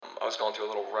was going through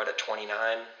a little rut at 29.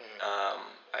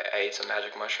 I ate some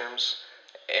magic mushrooms,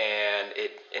 and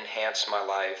it enhanced my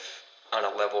life on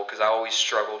a level, because I always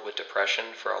struggled with depression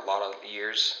for a lot of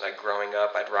years. Like growing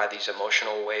up, I'd ride these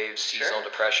emotional waves, seasonal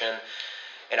depression,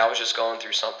 and I was just going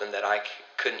through something that I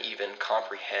couldn't even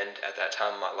comprehend at that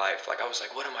time in my life. Like I was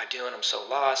like, what am I doing? I'm so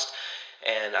lost.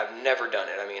 And I've never done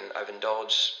it. I mean, I've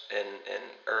indulged in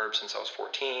herbs since I was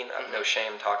 14. I have no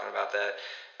shame talking about that.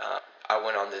 I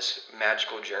went on this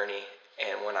magical journey,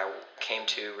 and when I came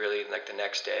to really like the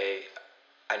next day,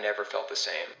 I never felt the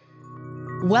same.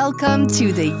 Welcome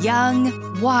to the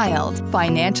Young, Wild,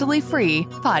 Financially Free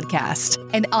podcast,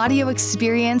 an audio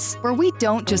experience where we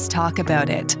don't just talk about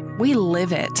it, we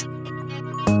live it.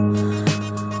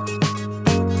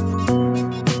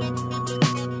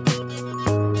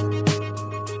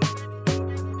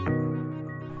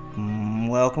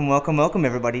 Welcome,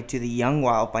 everybody, to the Young,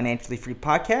 Wild, Financially Free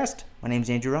podcast. My name is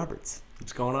Andrew Roberts.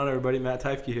 What's going on, everybody? Matt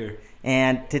Teifke here.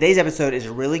 And today's episode is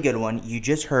a really good one. You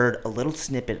just heard a little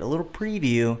snippet, a little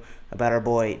preview about our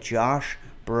boy, Josh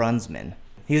Brunsman.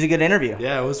 He was a good interview.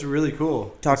 Yeah, it was really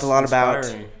cool. Talked a lot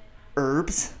about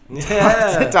herbs.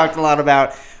 Yeah. Talked a lot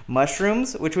about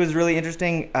mushrooms, which was really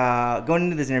interesting. Going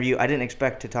into this interview, I didn't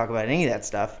expect to talk about any of that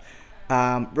stuff.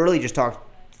 Really just thought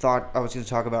I was going to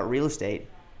talk about real estate.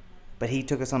 But he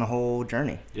took us on a whole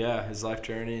journey. Yeah, his life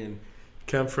journey, and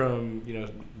come from,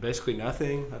 basically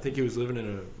nothing. I think he was living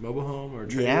in a mobile home or a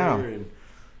trailer. Yeah.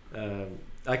 And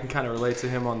I can kind of relate to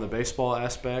him on the baseball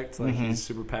aspect. Like, he's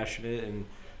super passionate and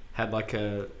had like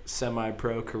a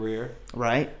semi-pro career.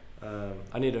 Right.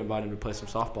 I need to invite him to play some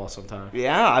softball sometime.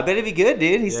 Yeah, I bet it'd be good,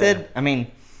 dude. He said,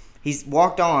 he's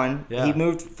walked on. Yeah. He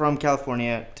moved from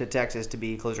California to Texas to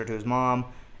be closer to his mom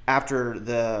after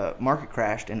the market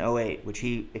crashed in 2008, which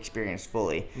he experienced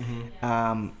fully,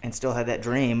 and still had that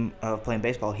dream of playing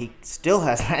baseball. He still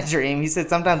has that dream. He said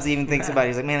sometimes he even thinks about it.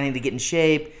 He's like, man, I need to get in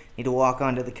shape, need to walk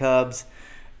on to the Cubs.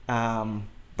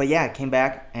 But yeah, came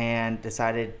back and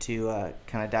decided to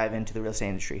kind of dive into the real estate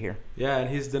industry here. Yeah, and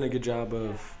he's done a good job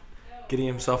of getting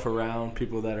himself around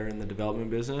people that are in the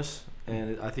development business.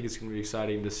 And I think it's going to be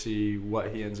exciting to see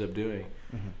what he ends up doing,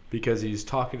 because he's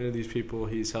talking to these people,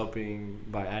 he's helping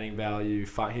by adding value.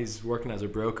 He's working as a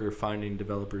broker, finding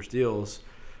developers deals,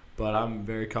 but I'm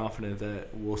very confident that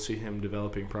we'll see him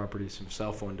developing properties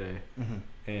himself one day.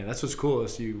 And that's what's cool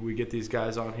is we get these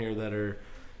guys on here that are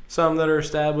some that are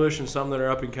established and some that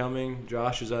are up and coming.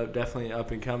 Josh is definitely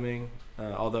up and coming,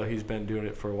 although he's been doing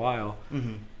it for a while.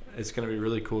 It's going to be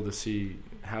really cool to see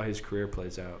how his career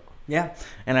plays out. Yeah,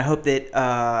 and I hope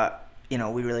that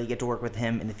we really get to work with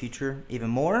him in the future even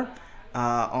more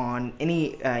on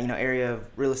any area of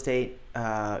real estate.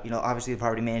 Obviously the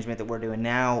property management that we're doing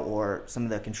now, or some of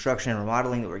the construction and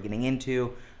remodeling that we're getting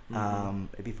into.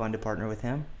 It'd be fun to partner with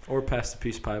him, or pass the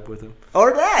peace pipe with him,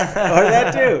 or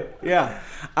that too. Yeah.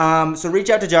 So reach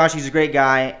out to Josh. He's a great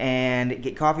guy, and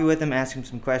get coffee with him. Ask him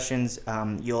some questions.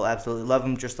 You'll absolutely love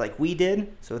him, just like we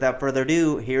did. So without further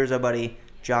ado, here's our buddy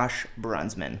Josh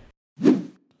Brunsman.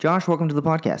 Josh, welcome to the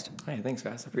podcast. Hey, thanks,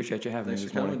 guys. I appreciate you having me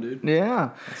this morning. dude. Yeah.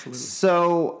 Absolutely.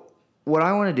 So what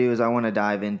I want to do is I want to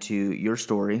dive into your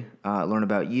story, learn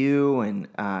about you,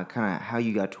 and kind of how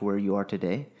you got to where you are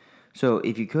today. So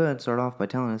if you could start off by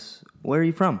telling us, where are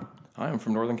you from? I am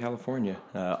from Northern California,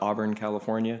 Auburn,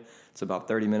 California. It's about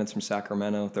 30 minutes from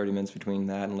Sacramento, 30 minutes between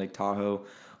that and Lake Tahoe.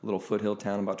 A little foothill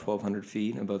town about 1,200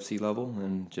 feet above sea level,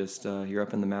 and just you're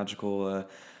up in the magical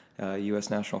U.S.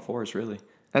 National Forest, really.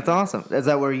 That's awesome. Is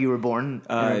that where you were born?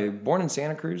 Born in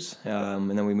Santa Cruz, and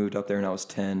then we moved up there when I was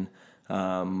 10.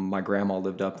 My grandma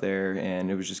lived up there, and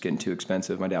it was just getting too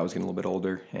expensive. My dad was getting a little bit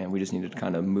older, and we just needed to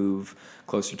kind of move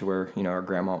closer to where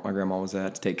my grandma was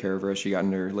at to take care of her as she got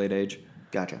into her late age.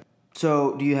 Gotcha.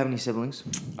 So, do you have any siblings?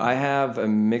 I have a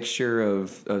mixture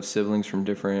of siblings from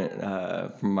different,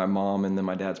 from my mom and then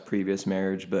my dad's previous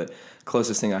marriage, but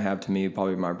closest thing I have to me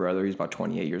probably my brother. He's about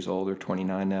 28 years old, or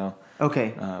 29 now.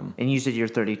 Okay. And you said you're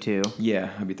 32.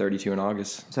 Yeah, I'll be 32 in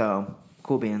August. So,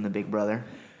 cool being the big brother.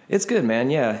 It's good, man.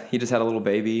 Yeah, he just had a little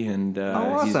baby, and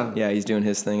awesome. He's doing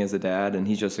his thing as a dad, and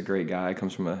he's just a great guy.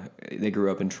 They grew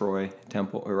up in Troy,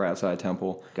 Temple, or right outside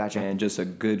Temple. Gotcha. And just a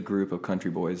good group of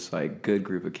country boys, like good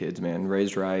group of kids, man.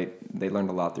 Raised right. They learned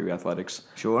a lot through athletics.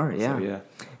 Sure, yeah. So, yeah.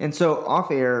 And so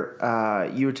off air,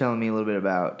 you were telling me a little bit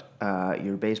about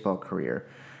your baseball career.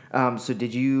 So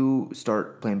did you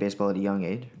start playing baseball at a young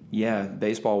age? Yeah,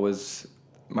 baseball was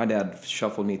my dad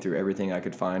shuffled me through everything I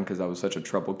could find because I was such a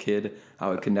troubled kid.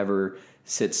 I could never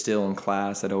sit still in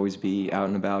class. I'd always be out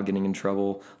and about, getting in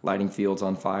trouble, lighting fields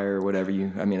on fire, whatever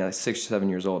at 6 or 7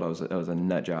 years old, that was a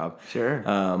nut job. Sure.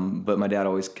 But my dad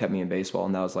always kept me in baseball,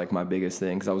 and that was like my biggest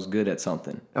thing because I was good at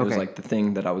something. It was like the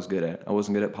thing that I was good at. I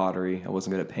wasn't good at pottery. I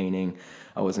wasn't good at painting.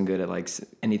 I wasn't good at like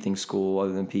anything school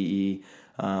other than PE.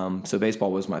 So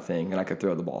baseball was my thing, and I could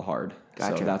throw the ball hard.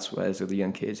 Gotcha. So that's what, as the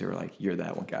young kids, they were like, "You're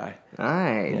that one guy."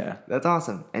 Nice. Yeah. That's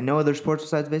awesome. And no other sports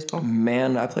besides baseball?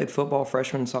 Man, I played football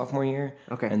freshman and sophomore year.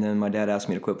 Okay. And then my dad asked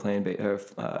me to quit playing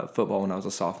football when I was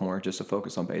a sophomore just to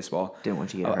focus on baseball. Didn't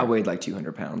want you to get I hurt. weighed like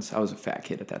 200 pounds. I was a fat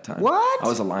kid at that time. What? I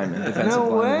was a lineman, defensive No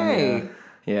lineman. way.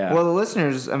 Yeah. Well,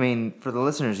 for the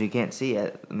listeners who can't see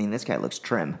it, this guy looks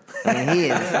trim. He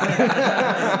is.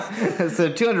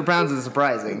 So 200 pounds is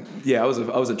surprising. Yeah, I was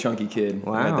a chunky kid.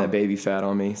 Wow. I had that baby fat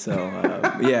on me. So,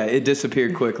 yeah, it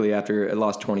disappeared quickly after I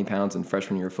lost 20 pounds in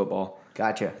freshman year of football.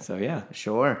 Gotcha. So, yeah.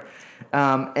 Sure.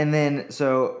 And then,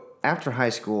 so after high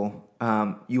school,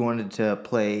 you wanted to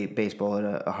play baseball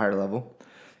at a higher level.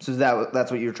 So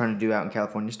that's what you were trying to do out in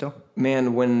California still?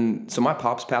 Man, so my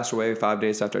pops passed away 5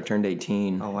 days after I turned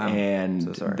 18. Oh, wow. And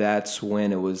So sorry. that's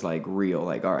when it was like real.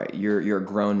 Like, all right, you're a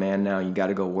grown man now. You got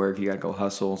to go work. You got to go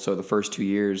hustle. So the first 2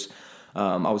 years,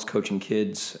 I was coaching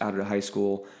kids out of high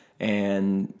school.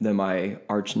 And then my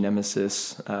arch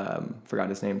nemesis, forgot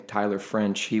his name, Tyler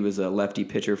French, he was a lefty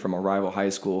pitcher from a rival high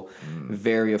school,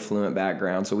 very affluent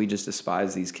background. So we just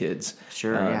despised these kids.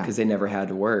 Sure, yeah. Because they never had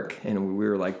to work. And we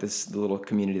were like this little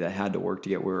community that had to work to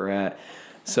get where we're at.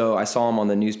 So I saw him on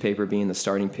the newspaper being the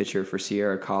starting pitcher for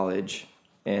Sierra College.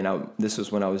 And this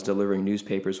was when I was delivering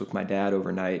newspapers with my dad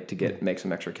overnight to make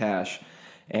some extra cash.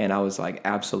 And I was like,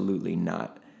 absolutely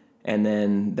not. And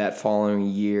then that following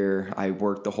year, I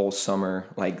worked the whole summer,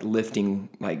 like lifting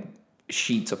like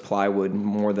sheets of plywood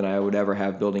more than I would ever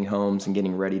have, building homes and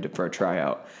getting ready for a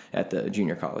tryout at the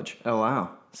junior college. Oh,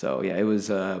 wow. So yeah, it was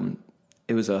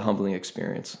a humbling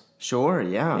experience. Sure,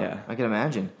 yeah. Yeah. I can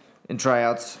imagine. And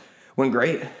tryouts? Went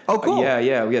great. Oh, cool.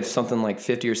 Yeah. We had something like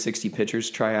 50 or 60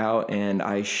 pitchers try out, and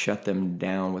I shut them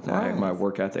down with my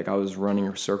work ethic. I was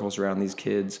running circles around these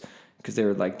kids because they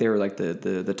were like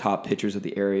the top pitchers of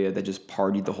the area that just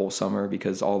partied the whole summer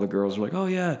because all the girls were like, oh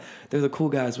yeah, they're the cool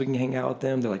guys, we can hang out with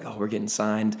them. They're like, oh, we're getting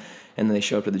signed. And then they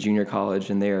show up to the junior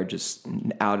college and they are just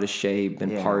out of shape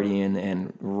and partying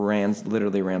and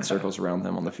literally ran circles around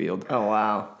them on the field. Oh,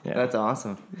 wow. Yeah. That's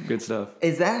awesome. Good stuff.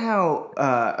 Is that how,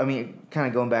 kind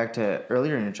of going back to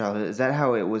earlier in your childhood, is that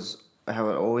how it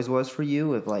always was for you,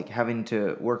 with like having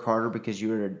to work harder because you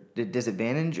were at a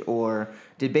disadvantage, or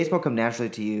did baseball come naturally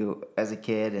to you as a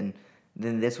kid and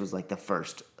then this was like the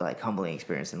first like humbling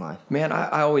experience in life? Man,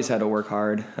 I always had to work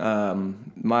hard.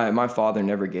 My father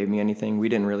never gave me anything. We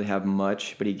didn't really have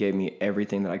much, but he gave me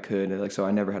everything that I could. Like, so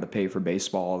I never had to pay for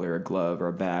baseball or a glove or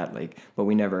a bat. Like, but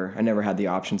I never had the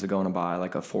options of going to buy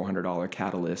like a $400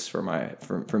 Catalyst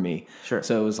for me. Sure.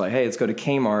 So it was like, hey, let's go to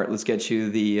Kmart. Let's get you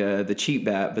the cheap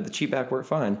bat. But the cheap bat worked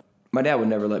fine. My dad would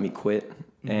never let me quit.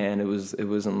 And it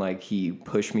wasn't like he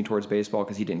pushed me towards baseball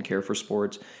because he didn't care for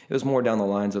sports. It was more down the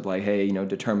lines of like, hey,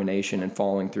 determination and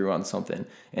following through on something,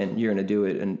 and you're gonna do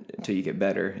it until you get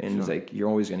better. And it's like, you're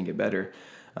always gonna get better.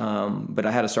 But I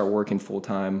had to start working full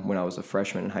time when I was a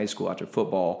freshman in high school after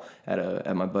football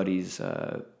at my buddy's.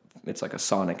 It's like a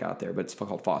Sonic out there, but it's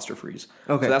called Foster Freeze.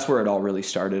 Okay. So that's where it all really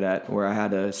started at, where I had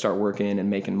to start working and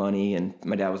making money. And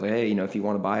my dad was like, hey, if you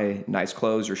want to buy nice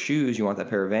clothes or shoes, you want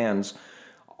that pair of Vans,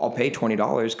 I'll pay $20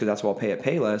 because that's what I'll pay at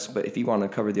Payless. But if you want to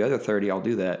cover the other $30, I'll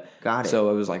do that. Got it.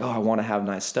 So it was like, oh, I want to have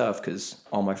nice stuff because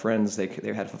all my friends, they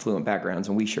had affluent backgrounds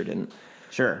and we sure didn't.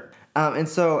 Sure. And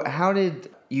so how did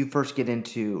you first get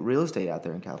into real estate out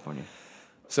there in California?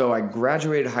 So I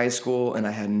graduated high school and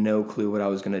I had no clue what I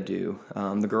was going to do.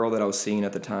 The girl that I was seeing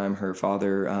at the time, her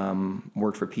father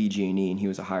worked for PG&E and he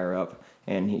was a higher up.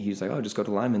 And he was like, oh, just go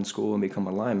to lineman school and become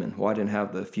a lineman. Well, I didn't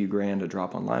have the few grand to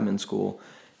drop on lineman school.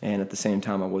 And at the same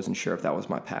time, I wasn't sure if that was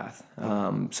my path.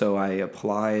 So I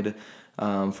applied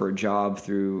for a job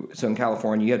so in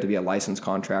California, you have to be a licensed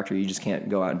contractor. You just can't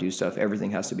go out and do stuff.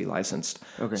 Everything has to be licensed.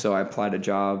 Okay. So I applied a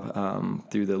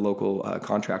job through the local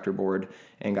contractor board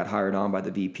and got hired on by the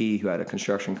VP who had a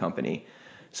construction company.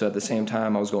 So at the same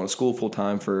time, I was going to school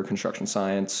full-time for construction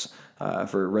science,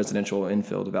 for residential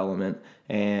infill development.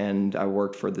 And I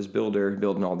worked for this builder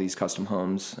building all these custom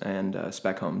homes and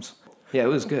spec homes. Yeah, it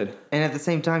was good. And at the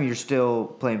same time, you're still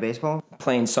playing baseball?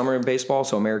 Playing summer baseball,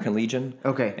 so American Legion.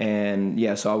 Okay. And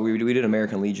yeah, so we did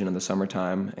American Legion in the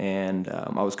summertime, and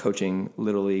I was coaching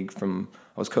Little League I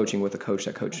was coaching with a coach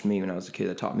that coached me when I was a kid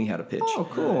that taught me how to pitch. Oh,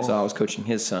 cool. So I was coaching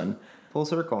his son. Full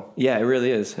circle. Yeah, it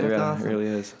really is. That's awesome. It really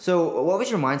is. So what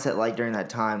was your mindset like during that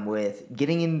time with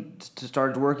getting in to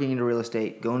start working into real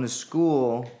estate, going to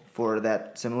school for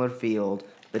that similar field,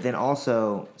 but then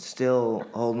also still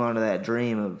holding on to that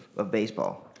dream of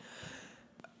baseball?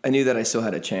 I knew that I still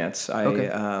had a chance.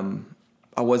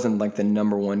 I wasn't like the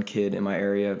number one kid in my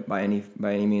area by any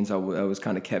means. I was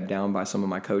kind of kept down by some of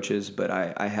my coaches, but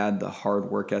I had the hard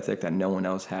work ethic that no one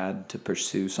else had to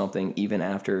pursue something even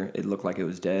after it looked like it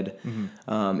was dead.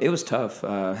 It was tough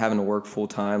having to work full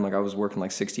time. Like I was working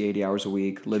like 60, 80 hours a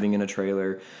week, living in a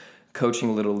trailer,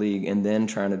 coaching Little League, and then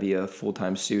trying to be a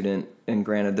full-time student. And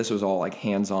granted, this was all like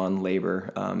hands-on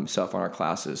labor stuff on our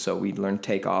classes. So we'd learn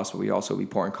takeoffs, but we'd be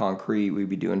pouring concrete. We'd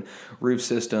be doing roof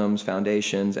systems,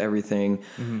 foundations, everything.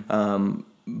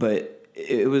 But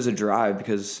it was a drive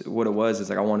because what it was is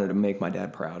like I wanted to make my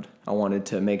dad proud. I wanted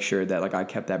to make sure that like I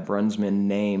kept that Brunsman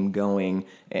name going,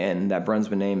 and that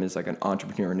Brunsman name is like an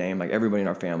entrepreneur name. Like everybody in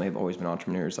our family have always been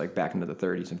entrepreneurs, like back into the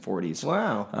 30s and 40s.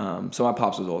 Wow. So my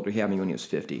pops was older. He had me when he was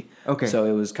 50. Okay. So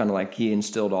it was kind of like he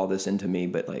instilled all this into me,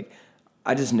 but like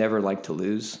I just never liked to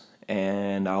lose.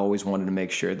 And I always wanted to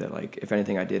make sure that, like, if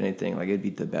anything, I did anything, like, it'd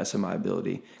be the best of my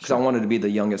ability. Because I wanted to be the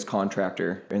youngest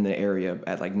contractor in the area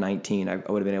at, like, 19. I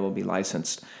would have been able to be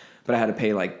licensed. But I had to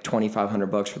pay, like,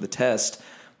 $2,500 for the test.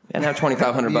 I didn't have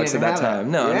 $2,500 at that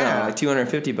time. No, like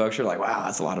 $250. You're like, wow,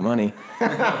 that's a lot of money.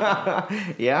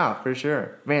 Yeah, for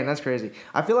sure. Man, that's crazy.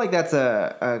 I feel like that's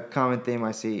a common theme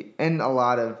I see. And a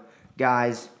lot of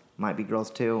guys, might be girls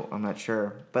too, I'm not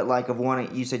sure. But, like,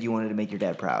 you said you wanted to make your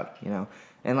dad proud, you know?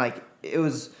 And, like, it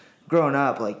was growing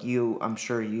up, like, I'm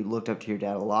sure you looked up to your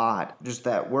dad a lot. Just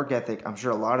that work ethic, I'm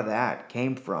sure a lot of that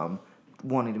came from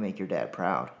wanting to make your dad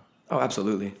proud. Oh,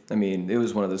 absolutely. I mean, it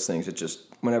was one of those things that just,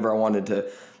 whenever I wanted to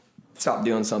stop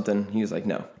doing something, he was like,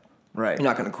 no. Right. You're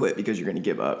not going to quit because you're going to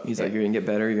give up. He's like, you're going to get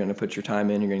better. You're going to put your time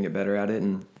in. You're going to get better at it.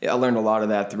 And I learned a lot of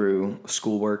that through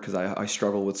schoolwork because I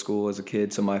struggled with school as a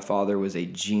kid. So my father was a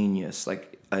genius,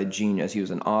 like a genius. He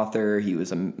was an author. He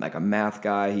was a math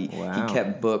guy. He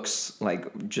kept books,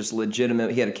 like just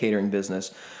legitimate. He had a catering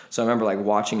business. So I remember like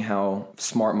watching how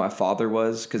smart my father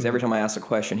was because every time I asked a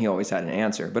question, he always had an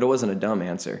answer. But it wasn't a dumb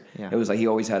answer. Yeah. It was like he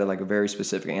always had like a very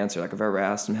specific answer. Like if I ever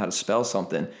asked him how to spell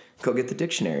something, go get the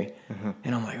dictionary.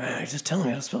 And I'm like, man, just tell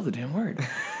me how to spell the damn word.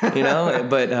 You know?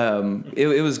 But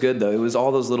it was good though. It was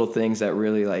all those little things that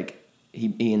really like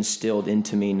he instilled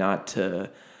into me not to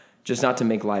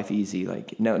make life easy.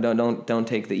 Like no, don't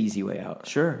take the easy way out.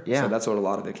 Sure, yeah. So that's what a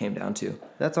lot of it came down to.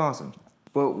 That's awesome.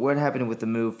 Well, what happened with the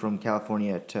move from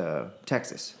California to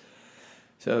Texas?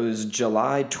 So it was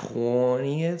July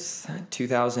 20th,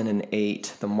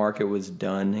 2008. The market was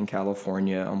done in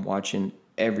California. I'm watching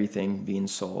everything being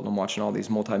sold. I'm watching all these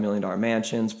multi-million-dollar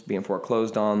mansions being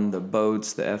foreclosed on, the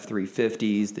boats, the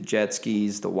F-350s, the jet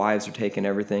skis. The wives are taking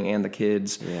everything and the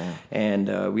kids. Yeah.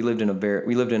 And we worked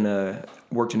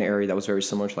in an area that was very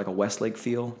similar to like a Westlake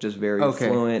feel, just very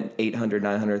affluent, $800,000,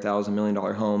 $900,000, $1 million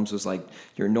homes was like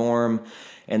your norm.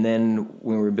 And then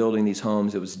when we were building these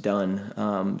homes, it was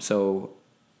done. So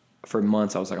for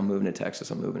months, I was like, I'm moving to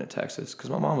Texas. Because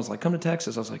my mom was like, come to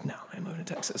Texas. I was like, no, I'm moving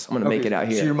to Texas. I'm going to make it out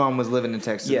here. So your mom was living in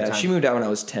Texas at the time? She moved out when I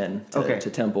was 10 to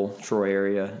Temple, Troy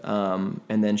area.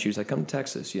 And then she was like, come to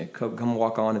Texas. Yeah, come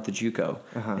walk on at the JUCO.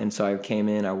 And so I came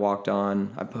in, I walked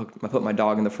on. I put my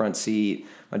dog in the front seat,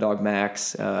 my dog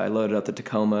Max. I loaded up the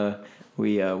Tacoma.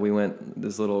 We went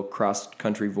this little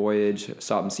cross-country voyage,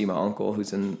 stopped and see my uncle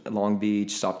who's in Long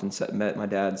Beach, stopped and met my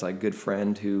dad's like good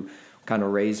friend who kind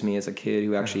of raised me as a kid,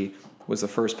 who actually was the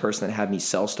first person that had me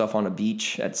sell stuff on a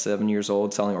beach at 7 years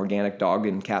old, selling organic dog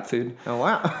and cat food. Oh,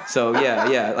 wow. So,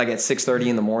 yeah, like at 6:30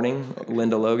 in the morning,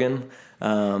 Linda Logan.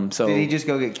 So did he just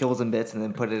go get Kibbles and Bits and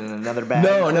then put it in another bag?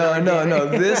 No.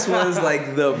 This was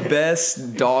like the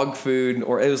best dog food,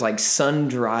 or it was like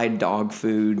sun-dried dog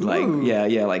food. Like,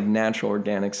 like natural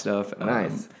organic stuff.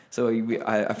 Nice. So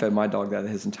I fed my dog that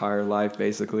his entire life,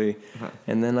 basically.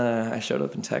 And then I showed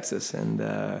up in Texas.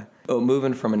 And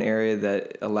moving from an area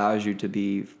that allows you to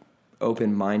be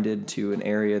open-minded to an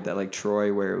area that like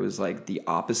Troy, where it was like the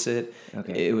opposite,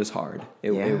 it was hard.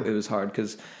 It was hard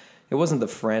because it wasn't the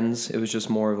friends. It was just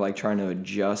more of like trying to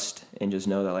adjust and just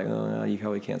know that like, oh, no, you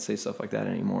probably can't say stuff like that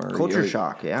anymore. Culture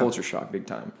shock, yeah. Culture shock, big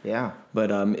time. Yeah.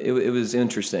 But it was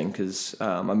interesting because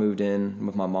I moved in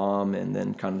with my mom and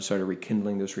then kind of started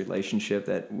rekindling this relationship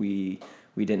that we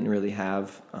we didn't really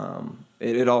have.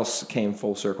 It all came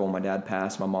full circle. My dad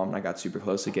passed. My mom and I got super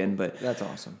close again. But That's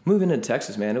awesome. moving to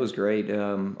Texas, man, it was great.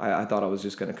 I thought I was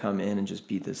just going to come in and just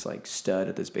be this like stud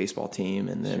at this baseball team,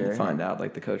 and then find out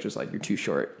like the coach was like, "You're too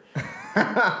short." And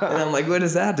I'm like, what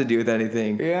does that have to do with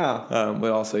anything? Yeah.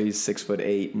 But also he's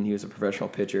 6'8", and he was a professional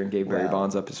pitcher and gave Barry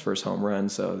Bonds up his first home run.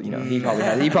 So he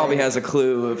probably has a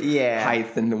clue of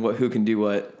height and who can do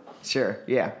what. Sure.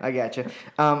 Yeah, I gotcha.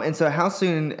 And so how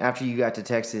soon after you got to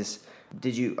Texas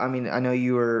did you, I mean, I know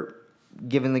you were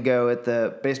given the go at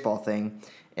the baseball thing,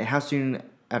 and how soon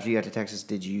after you got to Texas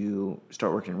did you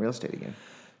start working in real estate again?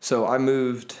 So I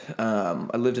moved,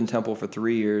 I lived in Temple for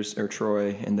 3 years, or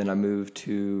Troy, and then I moved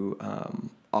to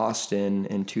Austin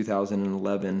in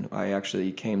 2011. I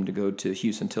actually came to go to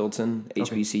Houston Tilton,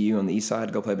 HBCU on the east side,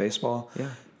 to go play baseball. Yeah.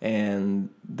 And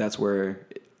that's where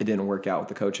it didn't work out with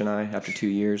the coach and I after 2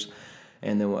 years.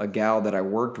 And then a gal that I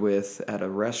worked with at a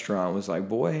restaurant was like,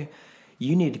 boy,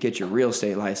 you need to get your real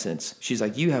estate license. She's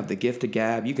like, you have the gift of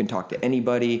gab. You can talk to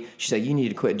anybody. She's like, you need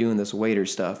to quit doing this waiter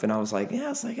stuff. And I was like,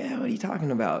 what are you talking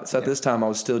about? So at this time, I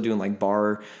was still doing like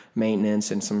bar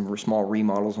maintenance and some small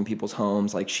remodels on people's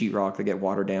homes, like sheetrock that get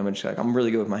water damage. Like, I'm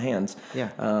really good with my hands. Yeah.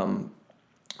 I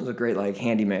was a great like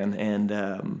handyman. And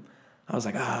I was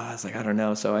like, I don't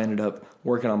know. So I ended up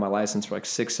working on my license for like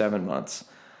 6-7 months.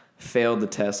 Failed the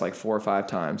test like 4 or 5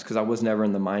 times because I was never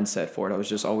in the mindset for it. I was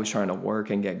just always trying to work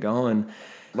and get going.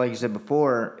 Like you said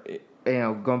before,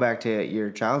 going back to your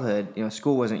childhood,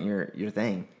 school wasn't your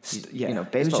thing.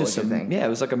 Baseball was your thing. Yeah, it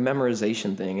was like a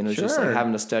memorization thing, and it was just like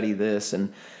having to study this,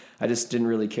 and I just didn't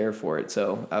really care for it.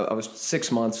 So I was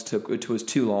 6 months. It was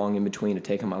too long in between to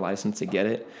taking my license to get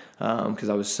it because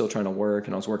I was still trying to work,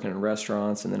 and I was working in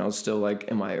restaurants, and then I was still like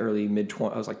in my early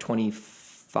mid-20s. I was like 25.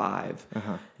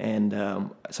 And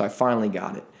so I finally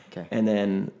got it. Okay. And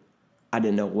then I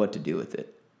didn't know what to do with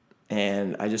it.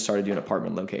 And I just started doing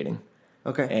apartment locating.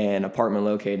 Okay. And apartment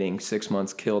locating, 6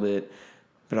 months, killed it.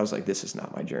 But I was like, this is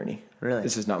not my journey. Really?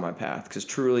 This is not my path. Because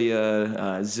Trulia,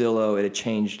 Zillow, it had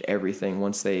changed everything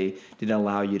once they didn't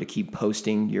allow you to keep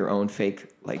posting your own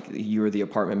fake, like you were the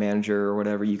apartment manager or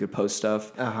whatever, you could post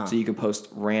stuff. So you could post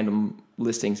random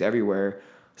listings everywhere.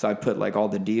 So I'd put like all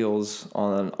the deals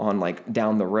on like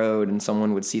down the road, and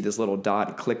someone would see this little dot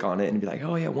and click on it and be like,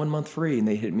 oh yeah, 1 month free. And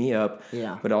they hit me up.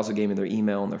 Yeah. But it also gave me their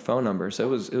email and their phone number. So it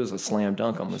was a slam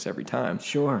dunk almost every time.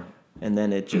 Sure. And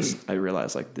then I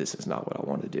realized like, this is not what I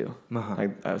want to do.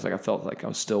 I was like, I felt like I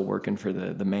was still working for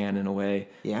the man in a way.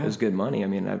 Yeah. It was good money. I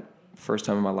mean, first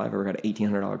time in my life I ever got an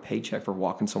 $1,800 paycheck for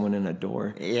walking someone in a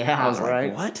door. Yeah, I was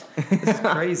like, what? This is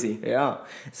crazy. Yeah.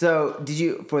 So did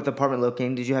you, for the apartment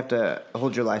locating, did you have to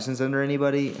hold your license under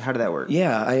anybody? How did that work?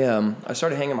 Yeah, I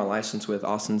started hanging my license with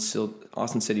Austin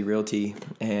City Realty,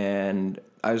 and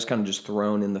I was kind of just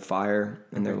thrown in the fire,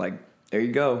 and they're like, there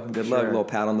you go, good luck, little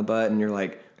pat on the butt, and you're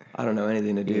like, I don't know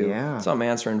anything to do. Yeah. So I'm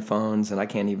answering phones, and I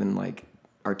can't even like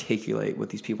articulate what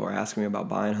these people are asking me about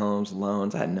buying homes,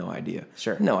 loans. I had no idea.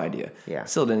 Sure. No idea. Yeah.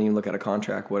 Still didn't even look at a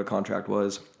contract, what a contract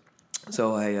was.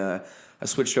 So I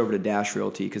switched over to Dash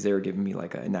Realty because they were giving me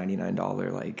like a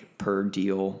 $99 like per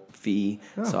deal fee.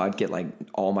 So I'd get like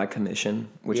all my commission,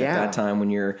 which at that time when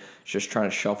you're just trying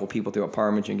to shuffle people through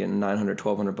apartments, you're getting $900,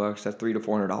 $1,200. That's $300 to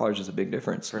 $400 is a big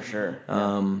difference. For sure.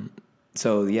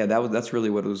 So yeah, that's really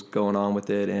what was going on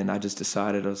with it. And I just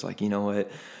decided, I was like, you know what?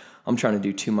 I'm trying to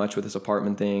do too much with this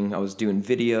apartment thing. I was doing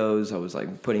videos. I was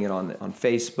like putting it on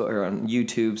Facebook or on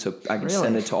YouTube so I could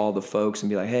send it to all the folks and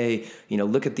be like, hey,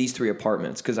 look at these 3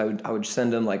 apartments. Because I would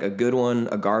send them like a good one,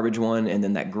 a garbage one, and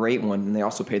then that great one. And they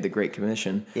also paid the great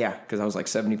commission. Yeah. Because I was like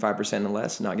 75% and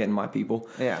less, not getting my people.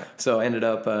 Yeah. So I ended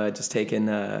up just taking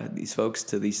these folks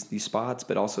to these spots,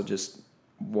 but also just,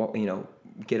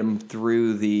 get them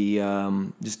through the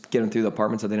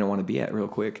apartments that they didn't want to be at real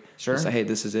quick. Sure. Just say, hey,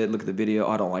 this is it. Look at the video.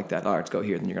 Oh, I don't like that. All right, let's go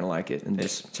here. Then you're gonna like it, and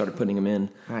just started putting them in.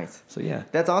 Nice. So yeah,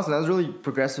 that's awesome. That was really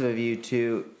progressive of you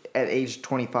to, at age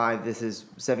 25. This is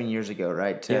 7 years ago,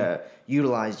 right? To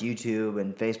utilize YouTube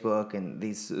and Facebook and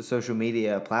these social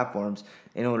media platforms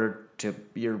in order to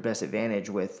your best advantage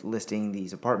with listing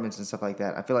these apartments and stuff like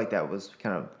that. I feel like that was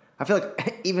kind of. I feel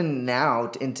like even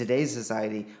now in today's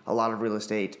society, a lot of real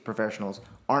estate professionals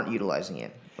aren't utilizing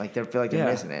it. Like they feel like they're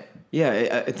missing it.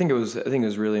 Yeah, I think it was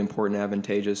really important and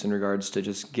advantageous in regards to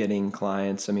just getting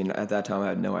clients. I mean, at that time I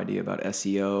had no idea about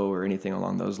SEO or anything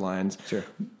along those lines. Sure.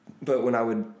 But when I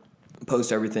would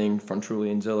post everything from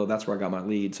Trulia and Zillow, that's where I got my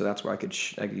lead. So that's where I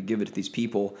could give it to these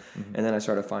people. And then I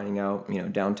started finding out,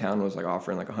 downtown was like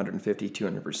offering like 150,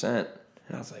 200%.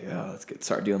 And I was like, oh,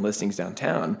 start doing listings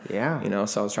downtown. Yeah. You know,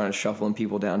 so I was trying to shuffle in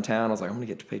people downtown. I was like, I'm going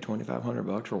to get to pay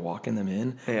 $2,500 for walking them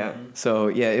in. Yeah. So,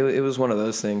 yeah, it was one of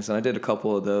those things. And I did a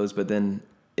couple of those, but then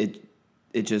it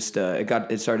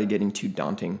started getting too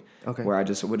daunting. Okay. Where I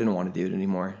didn't want to do it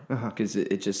anymore. Because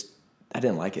I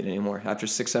didn't like it anymore. After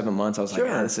 6-7 months, I was like,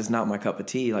 this is not my cup of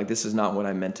tea. Like, this is not what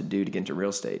I meant to do to get into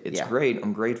real estate. It's great.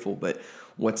 I'm grateful, but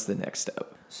what's the next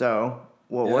step? So,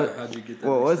 how'd you get that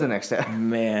what was the next step?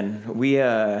 Man,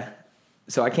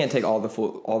 so I can't take all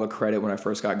the credit when I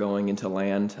first got going into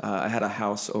land. I had a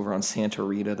house over on Santa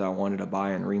Rita that I wanted to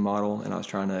buy and remodel, and I was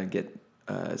trying to get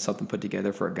something put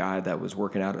together for a guy that was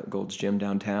working out at Gold's Gym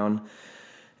downtown,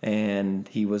 and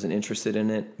he wasn't interested in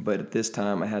it. But at this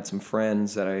time, I had some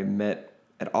friends that I met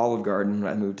at Olive Garden.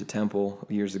 I moved to Temple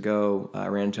years ago. I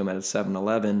ran into them at a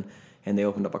 7-Eleven, and they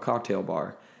opened up a cocktail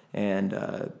bar. And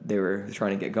they were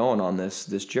trying to get going on this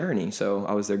journey. So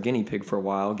I was their guinea pig for a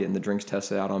while, getting the drinks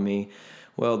tested out on me.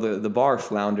 Well, the bar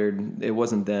floundered. It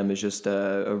wasn't them. It's just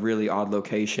a really odd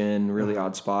location, really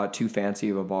odd spot, too fancy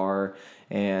of a bar.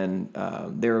 And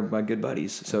they were my good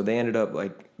buddies. So they ended up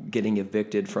like getting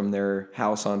evicted from their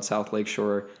house on South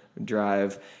Lakeshore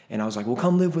Drive, and I was like, well,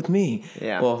 come live with me.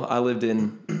 Yeah. Well, I lived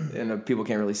in people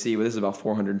can't really see, but this is about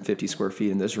 450 square feet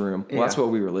in this room. Well, that's what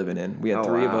we were living in. We had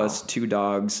three of us, 2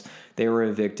 dogs. They were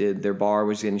evicted. Their bar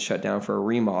was getting shut down for a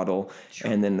remodel.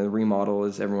 Sure. And then the remodel,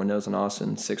 as everyone knows in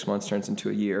Austin, 6 months turns into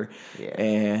a year. Yeah.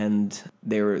 And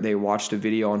they watched a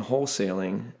video on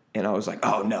wholesaling, and I was like,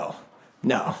 oh, no,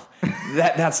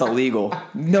 that's illegal.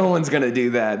 No one's going to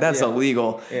do that. That's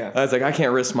illegal. Yeah. I was like, I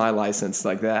can't risk my license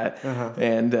like that. Uh-huh.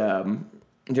 And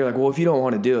they're like, well, if you don't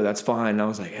want to do it, that's fine. And I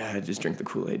was like, yeah, just drink the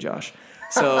Kool-Aid, Josh.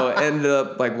 So I ended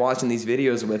up like watching these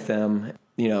videos with them,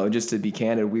 you know, just to be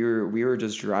candid, we were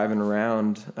just driving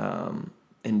around,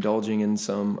 indulging in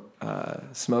some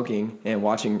smoking and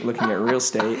looking at real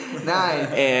estate. Nice.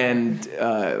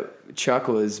 And Chuck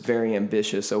was very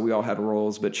ambitious, so we all had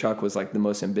roles, but Chuck was like the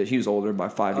most ambitious. He was older by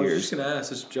 5 years. I was just going to ask,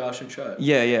 this is Josh and Chuck.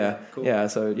 Yeah. Cool. Yeah,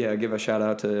 so yeah, give a shout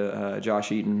out to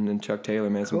Josh Eaton and Chuck Taylor,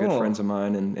 man, some good friends of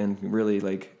mine, and really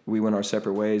like we went our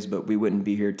separate ways, but we wouldn't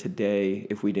be here today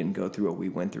if we didn't go through what we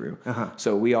went through. Uh-huh.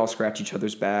 So we all scratch each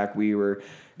other's back. We were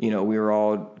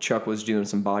all, Chuck was doing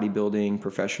some bodybuilding,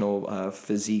 professional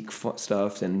physique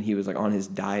stuff, and he was like on his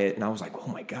diet, and I was like,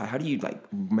 oh my God, how do you like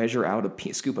measure out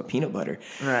a scoop of peanut butter?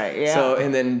 Right, yeah. So,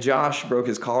 and then Josh broke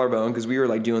his collarbone because we were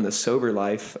like doing the sober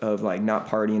life of like not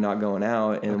partying, not going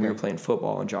out, and we were playing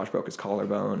football, and Josh broke his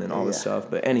collarbone and all this stuff.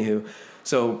 But anywho,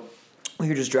 so we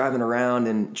were just driving around,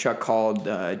 and Chuck called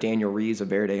Daniel Reeves of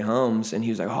Verde Homes, and he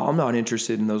was like, oh, I'm not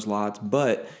interested in those lots,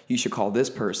 but you should call this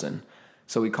person.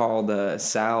 So we called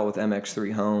Sal with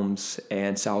MX3 Homes,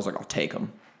 and Sal was like, I'll take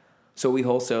them. So we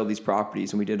wholesaled these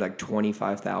properties, and we did like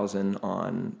 $25,000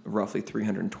 on roughly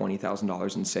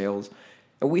 $320,000 in sales.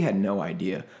 And we had no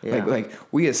idea. Yeah. Like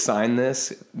we assigned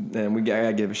this, and I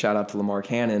gotta give a shout out to Lamar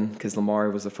Cannon, because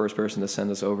Lamar was the first person to send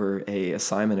us over a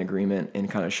assignment agreement and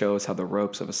kind of show us how the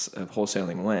ropes of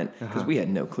wholesaling went, because we had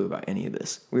no clue about any of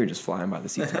this. We were just flying by the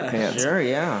seats of our pants. Sure,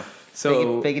 yeah.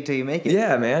 So fake it till you make it.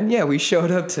 Yeah, man. Yeah, we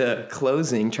showed up to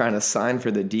closing trying to sign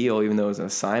for the deal, even though it was an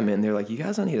assignment. They're like, you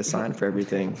guys don't need to sign for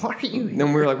everything. Why are you?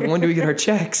 Then we were like, when do we get our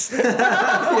checks?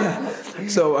 Yeah.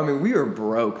 So, I mean, we were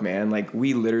broke, man. Like,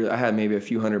 I had maybe a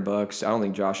few $100. I don't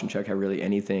think Josh and Chuck had really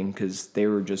anything, because they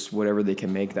were just whatever they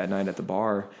can make that night at the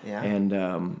bar. Yeah.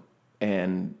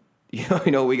 And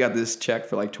you know, we got this check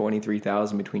for like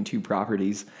 $23,000 between 2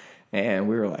 properties. And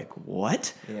we were like,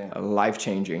 what? Yeah.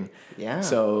 Life-changing. Yeah.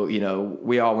 So, you know,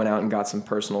 we all went out and got some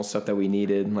personal stuff that we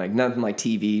needed. Like, nothing like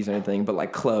TVs or anything, but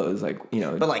like clothes, like, you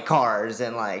know. But like cars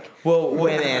and like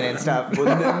women and stuff.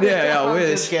 Yeah, I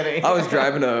wish. Just kidding. I was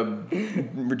driving a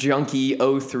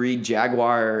junky 03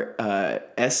 Jaguar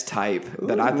S-Type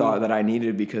that I thought that I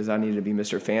needed because I needed to be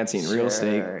Mr. Fancy in real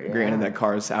estate. Yeah. Granted, that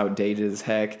car's outdated as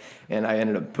heck. And I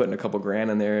ended up putting a couple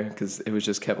grand in there because it was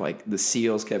just kept like the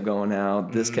seals kept going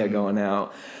out, this kept going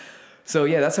out. So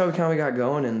yeah, that's how we kind of got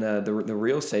going, and the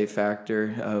real estate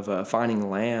factor of finding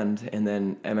land, and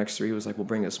then MX3 was like, "Well,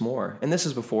 bring us more." And this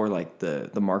is before like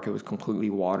the market was completely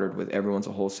watered with everyone's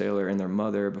a wholesaler and their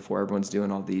mother. Before everyone's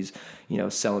doing all these, you know,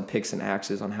 selling picks and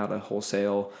axes on how to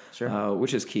wholesale,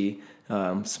 which is key. You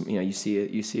know, you see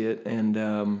it,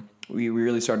 and we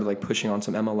really started like pushing on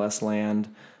some MLS land.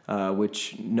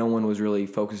 Which no one was really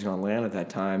focusing on land at that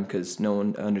time because no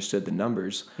one understood the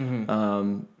numbers.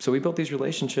 Mm-hmm. So we built these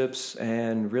relationships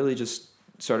and really just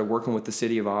started working with the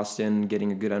city of Austin,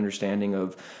 getting a good understanding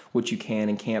of what you can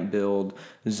and can't build,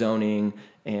 zoning,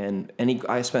 and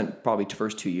I spent probably the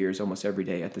first 2 years almost every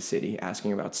day at the city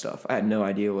asking about stuff. I had no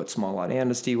idea what small lot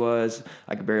amnesty was.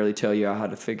 I could barely tell you how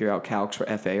to figure out calcs for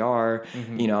FAR.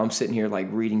 You know, I'm sitting here like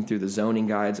reading through the zoning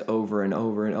guides over and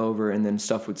over and over, and then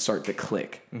stuff would start to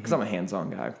click because I'm a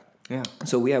hands-on guy. Yeah.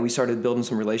 So we started building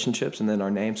some relationships, and then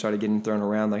our name started getting thrown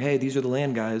around like, hey, these are the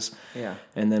land guys. Yeah.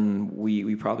 And then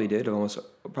we probably did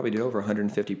over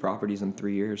 150 properties in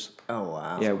 3 years. Oh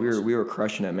wow. Yeah, we were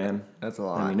crushing it, man. That's a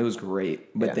lot. I mean, it was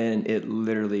great. But then it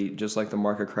literally, just like the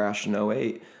market crashed in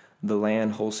 2008, the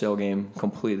land wholesale game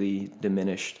completely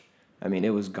diminished. I mean,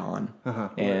 it was gone.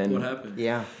 And What happened?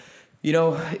 Yeah. you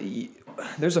know,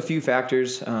 there's a few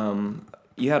factors.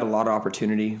 You had a lot of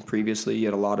opportunity previously. You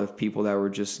had a lot of people that were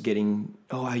just getting,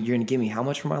 oh, you're going to give me how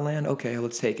much for my land? Okay,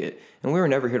 let's take it. And we were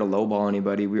never here to lowball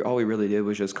anybody. All we really did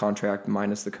was just contract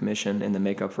minus the commission and then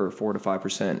make up for 4 to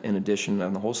 5% in addition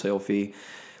on the wholesale fee.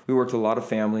 We worked with a lot of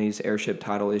families, airship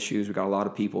title issues. We got a lot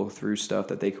of people through stuff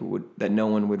that that no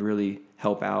one would really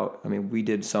help out. I mean, we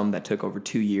did some that took over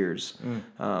 2 years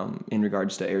in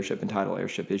regards to airship and title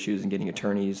airship issues and getting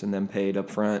attorneys and them paid up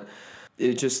front.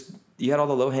 It just, you had all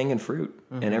the low-hanging fruit,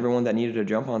 and everyone that needed to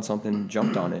jump on something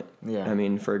jumped on it. Yeah. I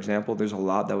mean, for example, there's a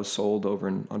lot that was sold over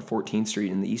on 14th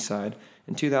Street in the east side.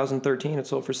 In 2013, it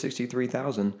sold for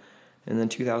 $63,000. And then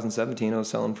 2017, it was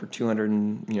selling for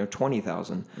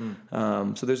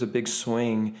 $220,000. So there's a big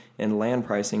swing in land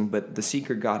pricing, but the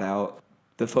secret got out.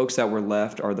 The folks that were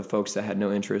left are the folks that had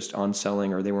no interest on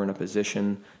selling, or they were in a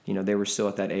position, they were still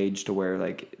at that age to where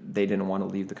like they didn't want to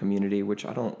leave the community, which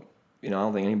I don't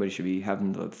think anybody should be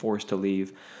having the force to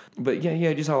leave. But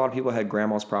yeah, just a lot of people had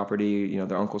grandma's property,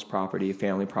 their uncle's property,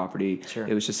 family property. Sure.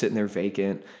 It was just sitting there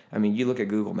vacant. I mean, you look at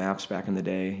Google Maps back in the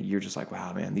day, you're just like,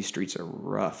 wow, man, these streets are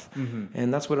rough.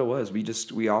 And that's what it was.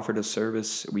 We offered a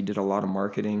service. We did a lot of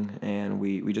marketing, and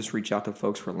we just reached out to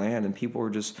folks for land, and people were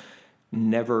just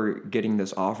never getting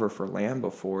this offer for land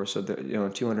before. So that,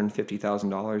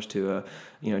 $250,000 to a,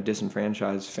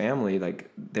 disenfranchised family, like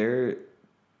they're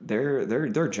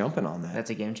jumping on that. That's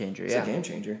a game changer. It's a game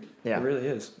changer. Yeah. It really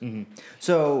is.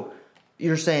 So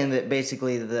you're saying that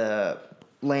basically the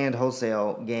land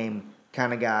wholesale game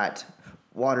kind of got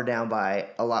watered down by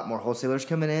a lot more wholesalers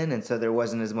coming in, and so there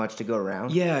wasn't as much to go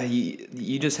around. Yeah,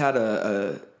 you just had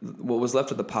what was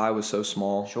left of the pie was so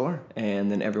small. Sure. And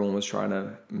then everyone seemed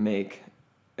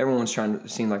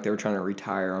like they were trying to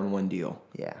retire on one deal.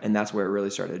 Yeah. And that's where it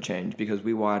really started to change, because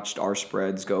we watched our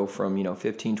spreads go from,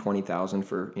 15, 20,000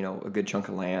 for, a good chunk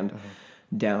of land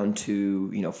down to,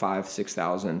 5,000,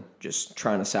 6,000, just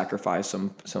trying to sacrifice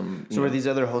some. So were these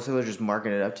other wholesalers just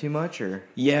marking it up too much, or?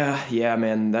 Yeah,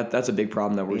 man, that's a big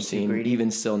problem that we're Being too seeing greedy?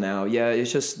 even still now. Yeah,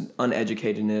 it's just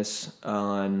uneducatedness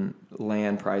on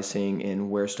land pricing and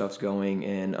where stuff's going,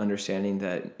 and understanding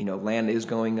that, land is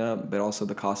going up, but also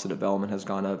the cost of development has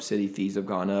gone up, city fees have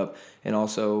gone up, and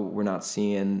also we're not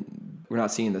seeing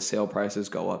the sale prices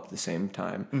go up at the same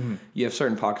time. You have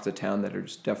certain pockets of town that are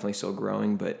just definitely still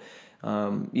growing, but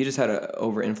you just had an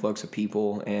over influx of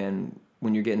people, and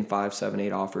when you're getting 5, 7,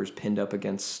 8 offers pinned up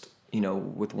against,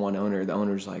 with one owner, the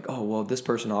owner's like, oh, well, this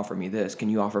person offered me this. Can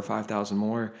you offer 5,000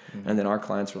 more? And then our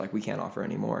clients were like, we can't offer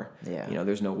any more. Yeah.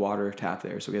 There's no water tap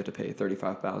there, so we have to pay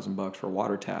 $35,000 for a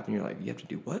water tap. And you're like, you have to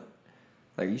do what?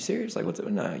 Like, are you serious? Like, what's it?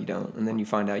 No, you don't. And then you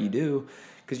find out you do,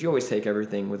 because you always take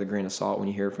everything with a grain of salt when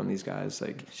you hear from these guys.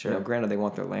 Like, sure. Granted, they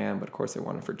want their land, but of course they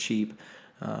want it for cheap.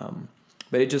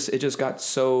 But it just got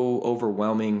so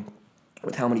overwhelming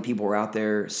with how many people were out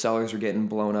there. Sellers were getting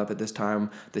blown up at this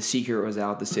time. The secret was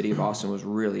out. The city of Austin was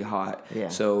really hot. Yeah.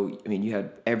 So I mean, you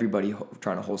had everybody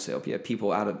trying to wholesale. You had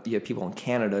people in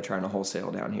Canada trying to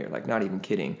wholesale down here. Like, not even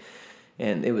kidding.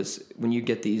 And it was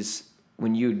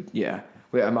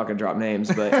I'm not gonna drop names,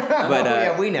 but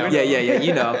yeah, we know. Yeah,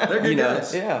 you know, They're good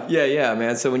guys. Yeah.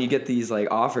 man. So when you get these like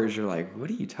offers, you're like, what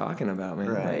are you talking about, man?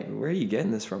 Right. Like, where are you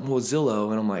getting this from? Well, Zillow.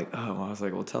 And I'm like, oh, I was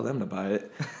like, well, tell them to buy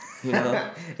it.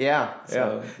 Yeah.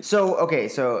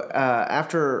 So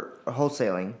after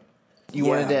wholesaling, you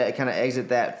wanted to kind of exit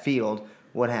that field.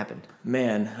 What happened?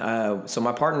 Man, so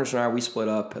my partners and I, we split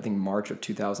up, I think March of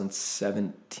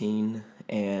 2017,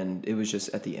 and it was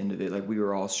just at the end of it, like we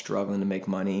were all struggling to make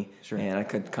money. Sure. And I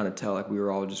could kind of tell like we were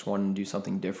all just wanting to do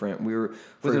something different. Was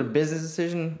it a business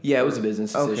decision? Yeah, it was a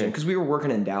business decision, Okay. because we were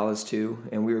working in Dallas too,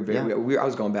 and we were I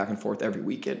was going back and forth every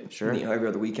weekend. Sure. Every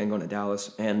other weekend going to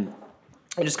Dallas, and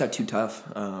it just got too tough.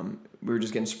 We were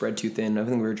just getting spread too thin. I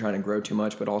think we were trying to grow too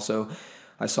much, but also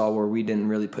I saw where we didn't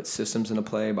really put systems into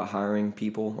play by hiring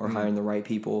people or hiring the right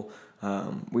people.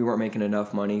 We weren't making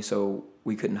enough money, so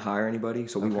we couldn't hire anybody.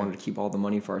 So we wanted to keep all the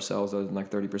money for ourselves, other than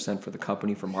like 30% for the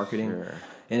company for marketing. Sure.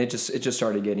 And it just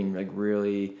started getting like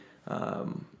really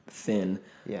thin.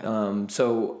 Yeah.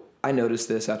 So I noticed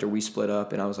this after we split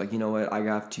up, and I was like, you know what? I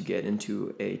have to get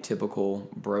into a typical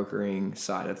brokering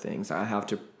side of things. I have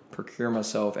to procure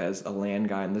myself as a land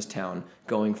guy in this town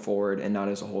going forward and not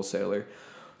as a wholesaler.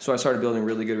 So I started building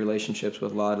really good relationships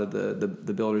with a lot of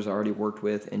the builders I already worked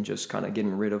with, and just kind of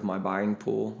getting rid of my buying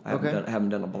pool. I haven't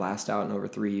done a blast out in over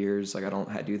 3 years. Like, I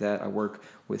don't do that. I work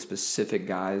with specific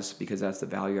guys because that's the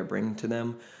value I bring to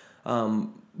them.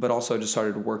 But also just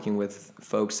started working with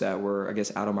folks that were, I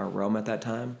guess, out of my realm at that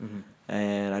time.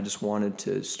 And I just wanted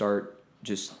to start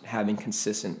just having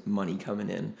consistent money coming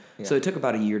in. Yeah. So it took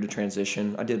about a year to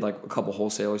transition. I did like a couple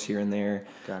wholesalers here and there.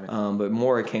 Got it. But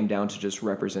more it came down to just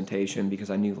representation,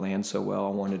 because I knew land so well. I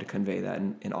wanted to convey that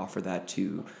and offer that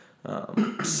to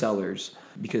sellers,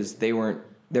 because they're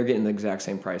getting the exact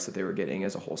same price that they were getting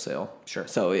as a wholesale. Sure.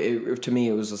 So to me,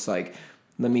 it was just like,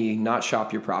 let me not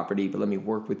shop your property, but let me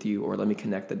work with you, or let me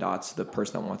connect the dots to the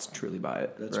person that wants to truly buy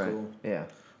it. That's Right. cool. Yeah.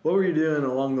 What were you doing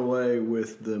along the way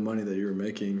with the money that you were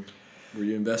making? Were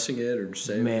you investing it or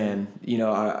saving? Man,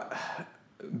 I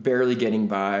barely getting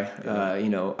by. I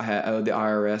owed the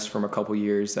IRS from a couple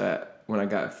years. That when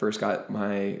I first got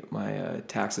my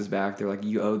taxes back, they're like,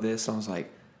 "You owe this." And I was like,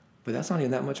 "But that's not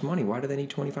even that much money. Why do they need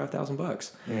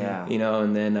 $25,000?" Yeah.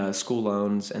 And then school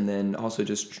loans, and then also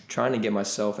just trying to get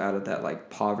myself out of that like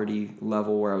poverty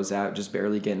level where I was at, just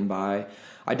barely getting by.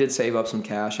 I did save up some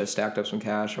cash. I stacked up some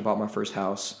cash. I bought my first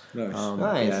house. Nice.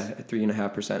 Nice. Yeah,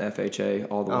 3.5% FHA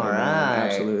all the way All around. right.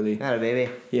 Absolutely. Got it,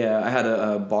 baby. Yeah, I had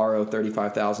to borrow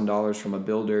 $35,000 from a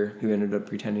builder who ended up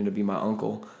pretending to be my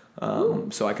uncle,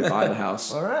 so I could buy the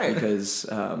house. All right. Because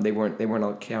they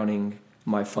weren't counting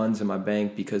my funds in my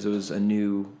bank, because it was a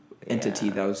new entity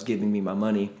that was giving me my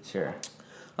money. Sure.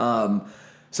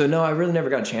 So no, I really never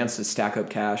got a chance to stack up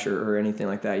cash or anything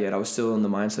like that yet. I was still in the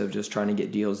mindset of just trying to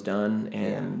get deals done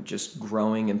and just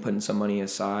growing and putting some money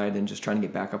aside and just trying to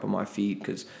get back up on my feet,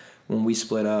 because when we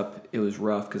split up, it was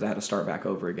rough because I had to start back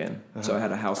over again. So I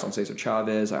had a house on Cesar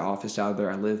Chavez. I officed out of there.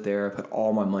 I lived there. I put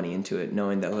all my money into it,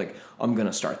 knowing that like I'm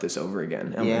gonna start this over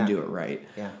again. And I'm gonna do it right.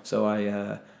 Yeah.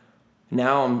 So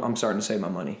now I'm starting to save my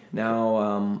money. Now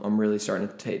I'm really starting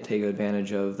to take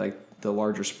advantage of like the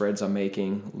larger spreads I'm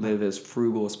making, live as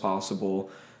frugal as possible,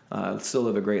 still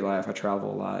live a great life. I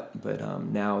travel a lot, but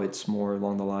now it's more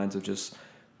along the lines of just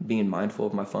being mindful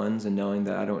of my funds and knowing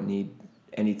that I don't need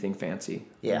anything fancy.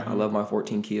 Yeah. I love my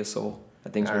 14 Kia Soul.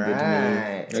 That thing's been All good to me.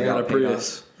 right. It's I got a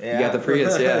Prius. Yeah. You got the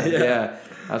Prius, yeah.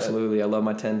 Absolutely. I love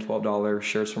my $10, $12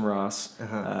 shirts from Ross.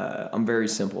 I'm very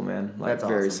simple, man. Like That's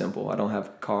very awesome. simple. I don't have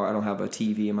a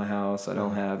TV in my house. I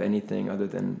don't have anything other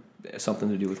than something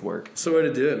to do with work. It's the way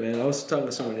to do it, man. I was talking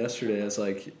to someone yesterday. It's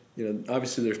like,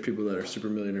 obviously there's people that are super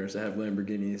millionaires that have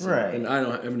Lamborghinis. Right. And I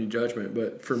don't have any judgment,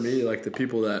 but for me, like the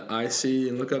people that I see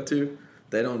and look up to,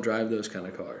 they don't drive those kind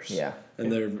of cars. Yeah.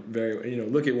 And they're very,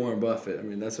 look at Warren Buffett. I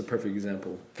mean, that's a perfect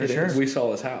example. For sure. We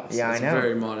saw his house. Yeah, it's I know. a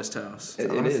very modest house.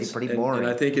 It's It honestly is. pretty boring. And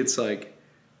I think it's like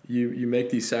you make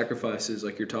these sacrifices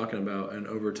like you're talking about, and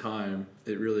over time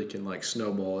it really can like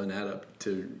snowball and add up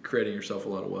to creating yourself a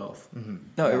lot of wealth.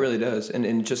 No, it really does. And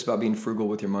it's just about being frugal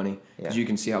with your money, because Yeah. you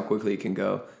can see how quickly it can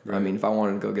go. I mean, if I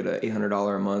wanted to go get an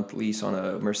 $800 a month lease on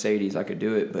a Mercedes, I could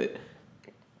do it, but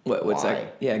what's Why?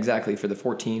 that? Yeah, exactly. For the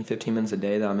 14, 15 minutes a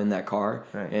day that I'm in that car,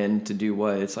 Right. and to do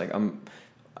what? It's like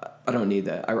I don't need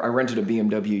that. I rented a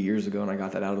BMW years ago, and I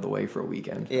got that out of the way for a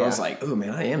weekend. Yeah. I was like, oh man,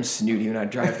 I am snooty when I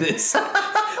drive this.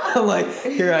 I'm like,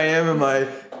 here I am in my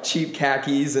cheap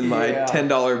khakis and my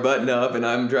 $10 button up, and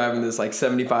I'm driving this like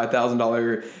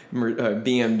 $75,000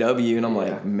 BMW, and I'm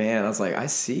like, man, I was like, I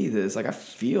see this, like I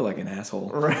feel like an asshole.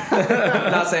 Right.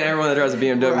 Not saying everyone that drives a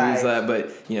BMW is that,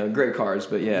 but great cars,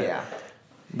 but yeah.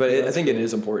 But I think it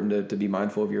is important to be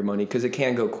mindful of your money, because it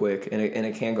can go quick, and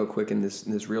it can go quick in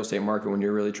this real estate market when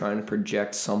you're really trying to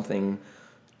project something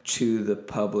to the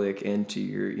public and to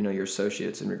your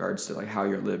associates in regards to like how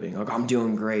you're living. Like, I'm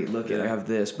doing great. Look at I have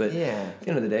this. But at the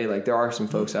end of the day, like there are some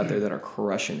folks out there that are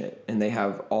crushing it, and they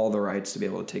have all the rights to be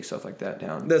able to take stuff like that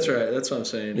down. That's right. That's what I'm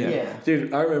saying. Yeah.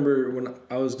 Dude, I remember when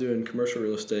I was doing commercial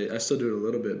real estate, I still do it a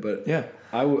little bit, but Yeah.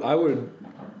 I would,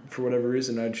 for whatever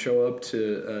reason, I'd show up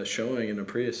to showing in a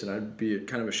Prius, and I'd be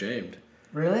kind of ashamed.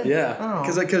 Really? Yeah. Oh.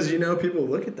 Because people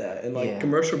look at that, and like Yeah.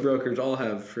 commercial brokers all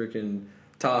have freaking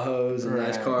Tahoes and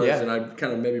nice cars, Yeah. and I'd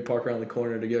kind of maybe park around the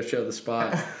corner to go show the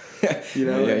spot. You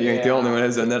know? Yeah, you ain't the only one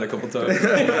who's done that a couple times.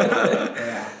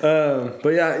 But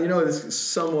yeah, you know,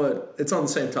 it's on the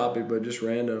same topic, but just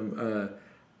random.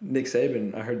 Nick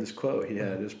Saban, I heard this quote he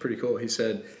had. It was pretty cool. He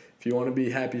said, if you want to be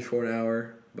happy for an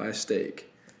hour, buy a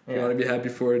steak. If you want to be happy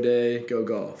for a day, go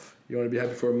golf. If you want to be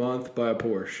happy for a month, buy a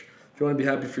Porsche. If you want to be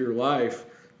happy for your life,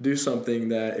 do something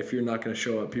that if you're not going to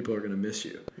show up, people are going to miss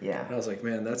you. Yeah. And I was like,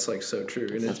 man, that's like so true.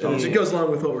 And it goes along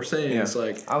with what we're saying. Yeah. It's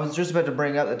like, I was just about to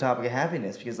bring up the topic of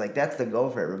happiness because, like, that's the goal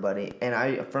for everybody. And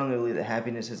I firmly believe that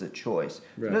happiness is a choice.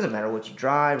 Right. It doesn't matter what you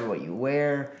drive or what you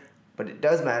wear, but it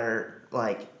does matter,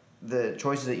 like, the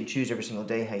choices that you choose every single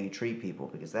day, how you treat people,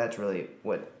 because that's really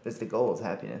what is the goal, is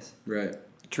happiness. right.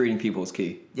 Treating people is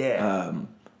key. Yeah.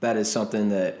 That is something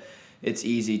that it's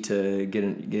easy to get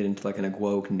into like an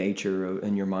woke nature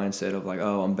in your mindset of like,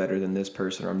 oh, I'm better than this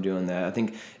person or I'm doing that. I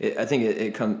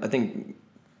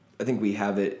think we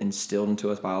have it instilled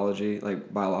into us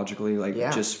biologically,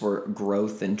 just for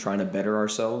growth and trying to better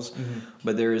ourselves. Mm-hmm.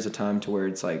 But there is a time to where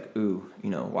it's like, ooh, you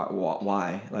know,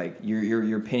 why? Like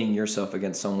you're pinning yourself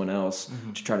against someone else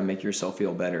to try to make yourself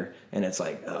feel better, and it's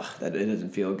like, ugh, that it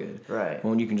doesn't feel good. Right.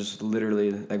 When you can just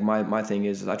literally, like my thing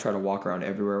is I try to walk around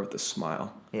everywhere with a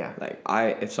smile. Yeah. Like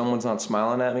if someone's not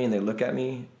smiling at me and they look at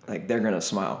me, like they're gonna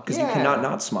smile because you cannot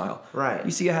not smile. Right. You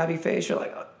see a happy face, you're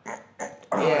like,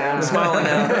 Yeah. I'm smiling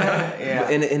now. Yeah.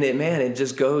 And it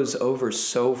just goes over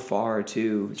so far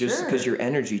too, just because your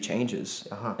energy changes.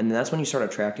 Uh-huh. And that's when you start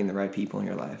attracting the right people in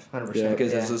your life. 100%.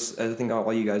 Because yeah. as I think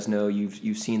all you guys know,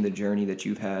 you've seen the journey that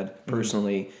you've had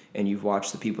personally, and you've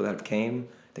watched the people that have came,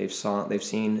 they've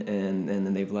seen, and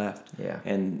then they've left. Yeah.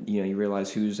 And you know, you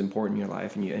realize who's important in your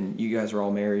life, and you guys are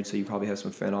all married, so you probably have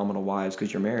some phenomenal wives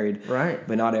because you're married. Right.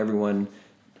 But not everyone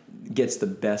gets the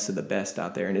best of the best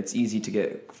out there, and it's easy to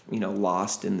get, you know,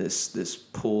 lost in this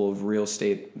pool of real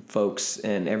estate folks,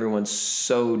 and everyone's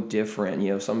so different.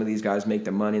 You know, some of these guys make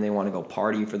the money, they want to go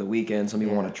party for the weekend, some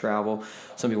people want to travel,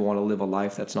 some people want to live a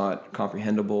life that's not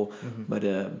comprehensible, but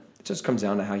it just comes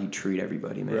down to how you treat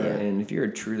everybody, man. Right. And if you're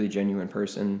a truly genuine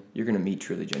person, you're going to meet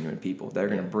truly genuine people that are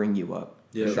going to bring you up.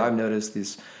 Yeah. Like, I've noticed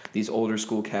these older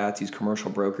school cats, these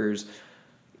commercial brokers,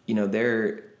 you know,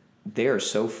 they are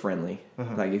so friendly.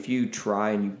 Like if you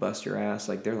try and you bust your ass,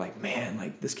 like they're like, man,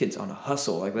 like this kid's on a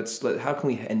hustle. Like how can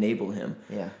we enable him?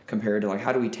 Yeah. Compared to like,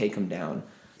 how do we take him down?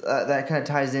 That kind of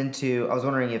ties into, I was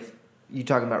wondering if you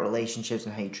talking about relationships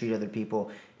and how you treat other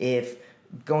people, if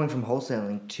going from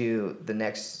wholesaling to the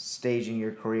next stage in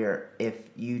your career, if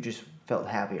you just felt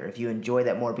happier, if you enjoy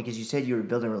that more, because you said you were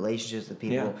building relationships with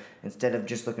people instead of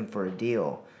just looking for a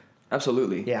deal.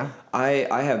 Absolutely. Yeah.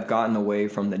 I have gotten away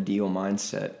from the deal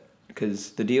mindset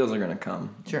because the deals are going to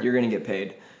come. Sure. You're going to get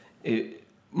paid.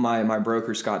 My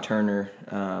broker, Scott Turner,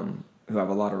 who I have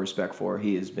a lot of respect for,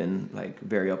 he has been like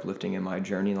very uplifting in my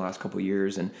journey in the last couple of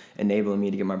years and enabling me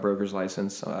to get my broker's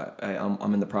license.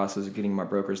 I'm in the process of getting my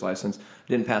broker's license.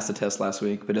 Didn't pass the test last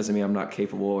week, but doesn't mean I'm not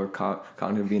capable or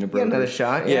confident of being a broker. Get another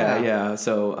shot. Yeah.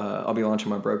 So I'll be launching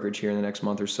my brokerage here in the next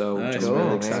month or so, which I'm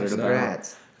really excited about.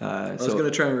 Congrats. I was going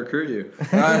to try and recruit you.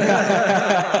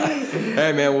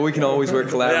 Hey man, well we can always work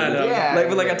collaboratively.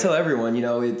 Yeah. Like I tell everyone, you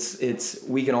know, it's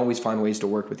we can always find ways to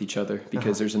work with each other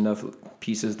because there's enough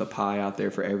pieces of the pie out there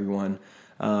for everyone.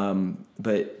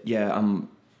 But yeah, I'm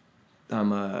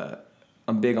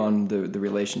big on the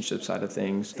relationship side of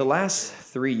things. The last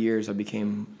 3 years, I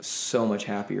became so much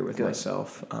happier with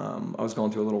myself. I was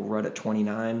going through a little rut at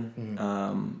 29.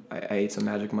 I ate some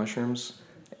magic mushrooms,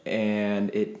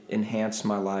 and it enhanced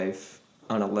my life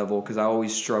on a level because I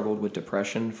always struggled with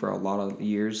depression for a lot of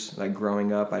years. Like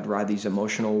growing up, I'd ride these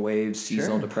emotional waves,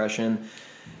 seasonal depression,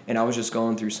 and I was just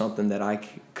going through something that I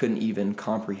couldn't even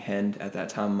comprehend at that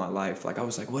time in my life. Like I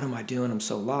was like, what am I doing? I'm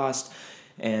so lost.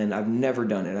 And I've never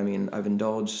done it. I mean, I've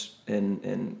indulged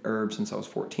in herbs since I was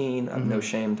 14. I have no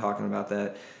shame talking about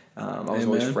that. I was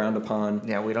always frowned upon.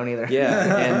 Yeah, we don't either.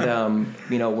 Yeah, and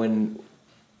you know, when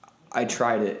I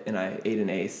tried it and I ate an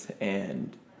eighth,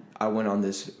 and I went on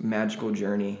this magical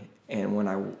journey. And when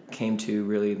I came to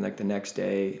really like the next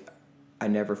day, I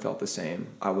never felt the same.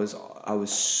 I was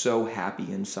so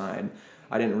happy inside.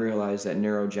 I didn't realize that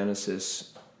neurogenesis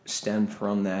stemmed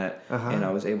from that, and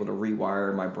I was able to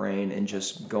rewire my brain and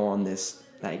just go on this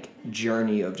like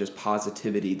journey of just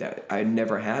positivity that I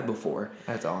never had before.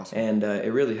 That's awesome. And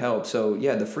it really helped. So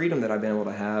yeah, the freedom that I've been able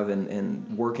to have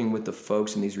and working with the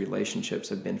folks in these relationships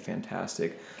have been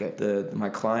fantastic. Good. My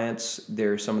clients,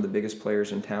 they're some of the biggest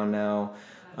players in town now.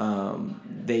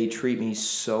 They treat me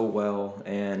so well,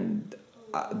 and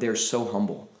they're so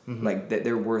humble. Like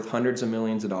they're worth hundreds of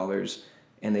millions of dollars,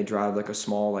 and they drive like a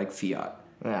small like Fiat.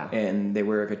 Yeah. And they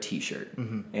wear like a T-shirt,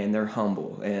 and they're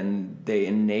humble, and they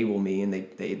enable me, and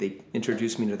they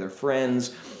introduce me to their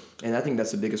friends, and I think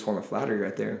that's the biggest form of flattery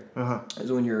right there.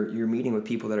 Is when you're meeting with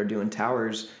people that are doing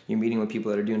towers, you're meeting with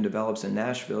people that are doing develops in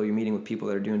Nashville, you're meeting with people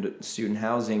that are doing student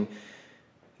housing.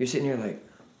 You're sitting here like,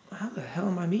 how the hell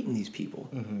am I meeting these people?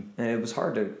 And it was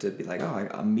hard to be like, oh,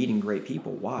 I'm meeting great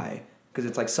people. Why? Because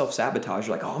it's like self-sabotage.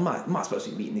 You're like, oh, I'm not supposed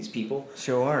to be meeting these people.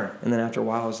 Sure. And then after a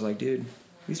while, I was like, dude,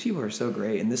 these people are so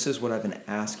great, and this is what I've been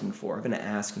asking for. I've been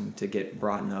asking to get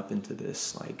brought up into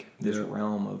this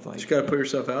realm of like. You got to put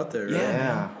yourself out there. Right?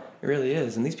 Yeah. It really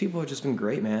is. And these people have just been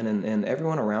great, man. And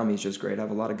everyone around me is just great. I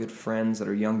have a lot of good friends that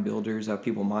are young builders. I have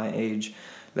people my age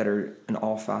that are in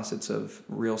all facets of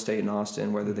real estate in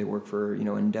Austin, whether they work for,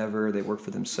 Endeavor, they work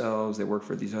for themselves, they work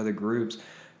for these other groups.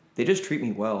 They just treat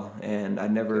me well. And I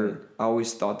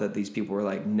always thought that these people were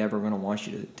like never going to want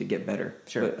you to get better.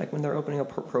 Sure. But like when they're opening up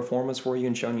pro formas for you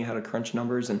and showing you how to crunch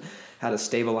numbers and how to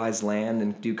stabilize land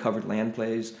and do covered land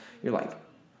plays, you're like,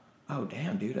 oh,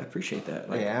 damn, dude, I appreciate that.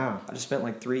 Like, yeah. I just spent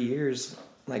like 3 years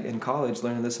like in college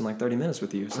learning this in like 30 minutes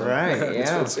with you. So right,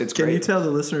 yeah. It's Can great. you tell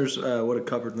the listeners what a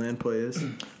covered land play is?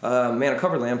 Man, a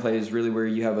covered land play is really where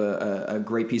you have a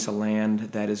great piece of land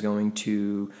that is going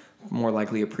to more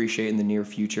likely appreciate in the near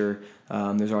future.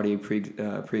 There's already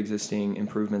pre-existing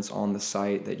improvements on the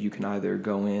site that you can either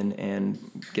go in and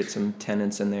get some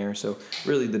tenants in there. So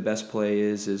really the best play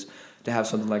is to have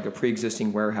something like a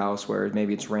pre-existing warehouse where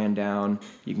maybe it's ran down.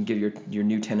 You can give your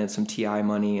new tenants some TI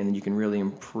money, and then you can really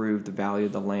improve the value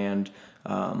of the land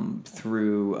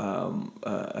through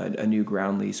a new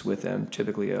ground lease with them,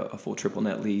 typically a full triple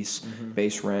net lease,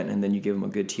 base rent, and then you give them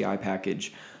a good TI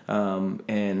package.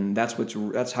 And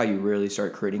that's how you really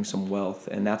start creating some wealth.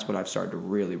 And that's what I've started to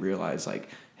really realize, like,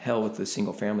 hell with the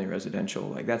single family residential,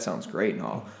 like that sounds great and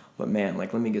all, but man,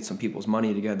 like let me get some people's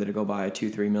money together to go buy a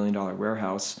 $2-3 million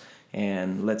warehouse,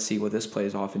 and let's see what this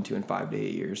plays off into in 5 to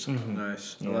 8 years.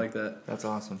 Nice. I like that. That's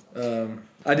awesome.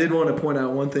 I did want to point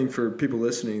out one thing for people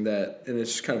listening that, and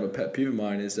it's kind of a pet peeve of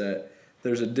mine, is that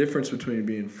there's a difference between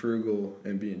being frugal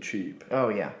and being cheap. Oh,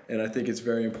 yeah. And I think it's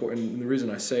very important. And the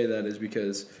reason I say that is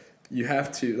because you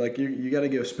have to, like, you got to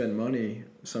go spend money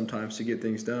sometimes to get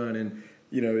things done. And,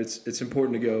 it's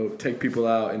important to go take people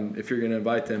out, and if you're going to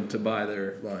invite them to buy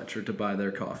their lunch or to buy their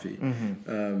coffee.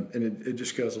 And it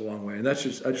just goes a long way. And I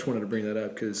just wanted to bring that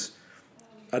up because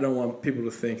I don't want people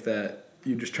to think that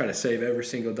you just try to save every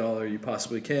single dollar you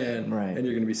possibly can, right, and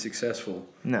you're going to be successful.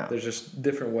 No. There's just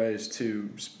different ways to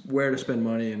where to spend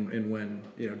money and when,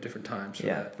 different times for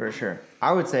that. For sure.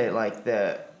 I would say, like,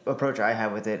 the approach I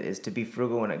have with it is to be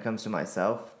frugal when it comes to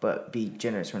myself, but be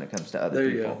generous when it comes to other people.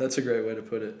 There you go. That's a great way to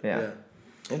put it. Yeah.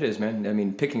 It is, man. I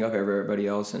mean, picking up everybody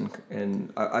else,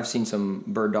 and I've seen some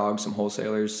bird dogs, some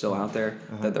wholesalers still out there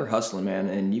that they're hustling, man.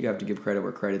 And you have to give credit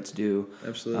where credit's due.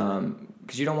 Absolutely.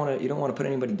 Because you don't want to put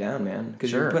anybody down, man.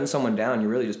 Because Sure. you're putting someone down, you're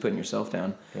really just putting yourself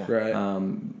down. Yeah. Right.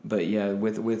 But yeah,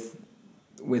 with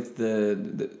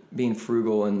the being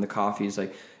frugal and the coffees,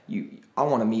 like I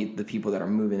want to meet the people that are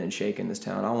moving and shaking this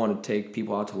town. I want to take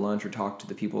people out to lunch or talk to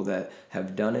the people that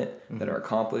have done it, that are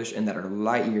accomplished, and that are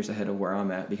light years ahead of where I'm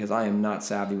at, because I am not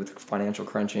savvy with financial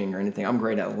crunching or anything. I'm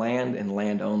great at land and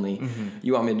land only.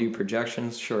 You want me to do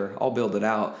projections? Sure, I'll build it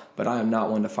out, but I am not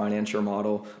one to finance your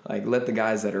model. Like, let the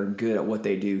guys that are good at what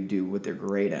they do what they're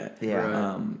great at. Yeah.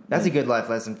 Right. That's a good life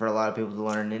lesson for a lot of people to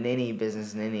learn in any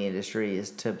business, in any industry,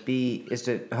 is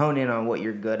to hone in on what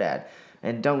you're good at.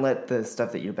 And don't let the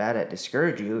stuff that you're bad at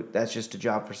discourage you. That's just a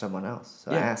job for someone else.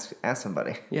 So Yeah. ask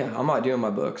somebody. Yeah, I'm not doing my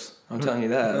books. I'm telling you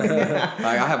that. Like,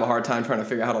 I have a hard time trying to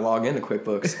figure out how to log into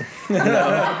QuickBooks.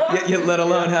 Let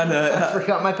alone how to... I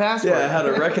forgot my password. Yeah, how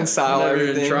to reconcile Never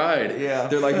everything. even tried. Yeah.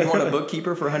 They're like, you want a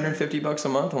bookkeeper for $150 a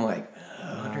month? I'm like,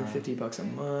 $150 a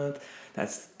month?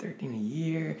 That's $13 a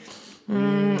year. All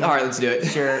right, let's do it.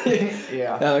 Sure.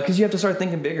 Yeah. Because you have to start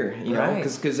thinking bigger, you know? Right.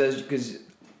 Because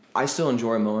I still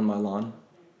enjoy mowing my lawn.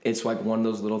 It's like one of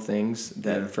those little things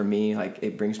that for me, like,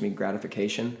 it brings me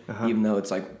gratification, even though it's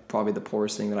like probably the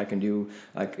poorest thing that I can do,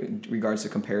 like, in regards to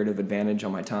comparative advantage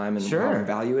on my time and how I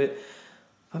value it.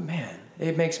 But man,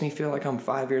 it makes me feel like I'm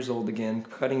 5 years old again,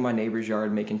 cutting my neighbor's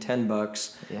yard, making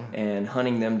 $10, and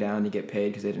hunting them down to get paid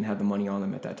because they didn't have the money on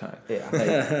them at that time. Yeah.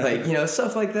 like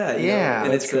stuff like that. Yeah. You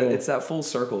know? And That's it's that full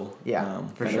circle. Yeah,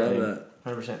 for kind sure. of Love thing.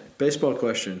 that. 100%. Baseball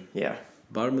question. Yeah.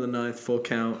 Bottom of the ninth, full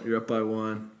count. You're up by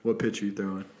 1. What pitch are you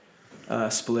throwing?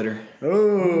 Splitter.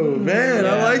 Oh man,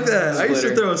 I like that. I used to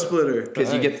Splitter. throw a splitter.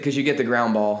 Because you get the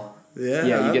ground ball, Yeah,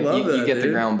 you get I love that, you get the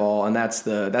dude. ground ball, and that's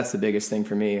the biggest thing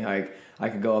for me. Like, I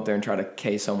could go up there and try to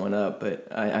K someone up, but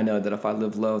I know that if I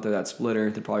live low through that splitter,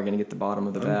 they're probably going to get the bottom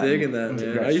of the bat. I'm digging that,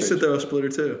 man. I used to throw a splitter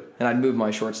too. And I'd move my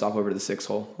shortstop over to the 6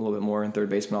 hole a little bit more and third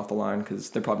baseman off the line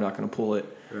because they're probably not going to pull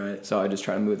it. Right. So I just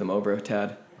try to move them over a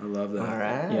tad. I love that. All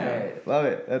right. Yeah. Love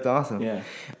it. That's awesome. Yeah.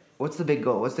 What's the big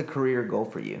goal? What's the career goal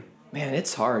for you? Man,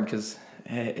 it's hard because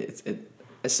I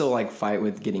still like fight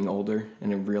with getting older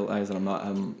and I realize that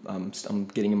I'm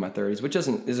getting in my 30s, which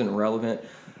isn't relevant.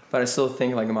 But I still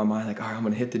think, like, in my mind, like, all right, I'm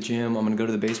going to hit the gym. I'm going to go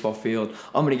to the baseball field.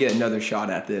 I'm going to get another shot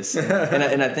at this.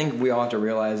 and I think we all have to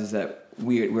realize is that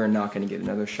we're not going to get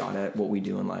another shot at what we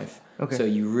do in life. Okay. So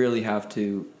you really have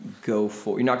to go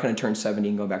for – you're not going to turn 70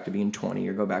 and go back to being 20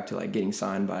 or go back to, like, getting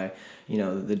signed by,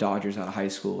 the Dodgers out of high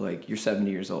school. Like, you're 70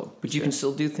 years old. But you can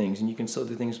still do things, and you can still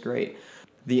do things great.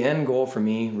 The end goal for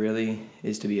me, really,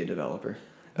 is to be a developer.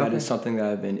 That is something that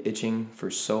I've been itching for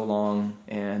so long,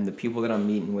 and the people that I'm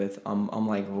meeting with, I'm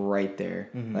like right there.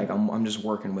 Mm-hmm. Like I'm just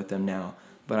working with them now.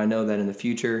 But I know that in the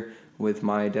future, with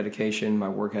my dedication, my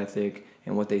work ethic,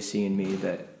 and what they see in me,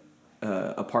 that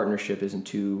a partnership isn't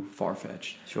too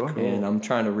far-fetched. Sure. And I'm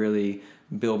trying to really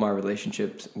build my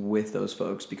relationships with those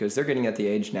folks because they're getting at the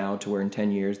age now to where in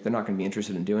 10 years they're not going to be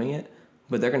interested in doing it,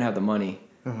 but they're going to have the money,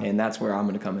 and that's where I'm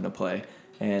going to come into play.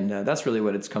 And that's really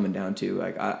what it's coming down to.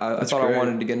 Like I thought great. I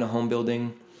wanted to get into home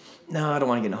building. No, I don't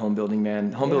want to get into home building,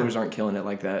 man. Home builders aren't killing it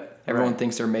like that. Everyone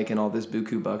thinks they're making all this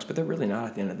buku bucks, but they're really not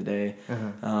at the end of the day.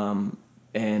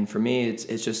 And for me,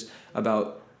 it's just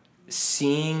about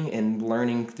seeing and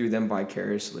learning through them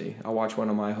vicariously. I watched one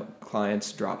of my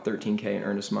clients drop $13K in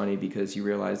earnest money because he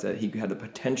realized that he had the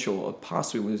potential of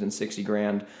possibly losing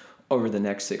 $60,000 over the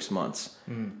next 6 months.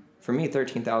 For me,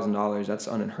 $13,000, that's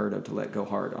unheard of to let go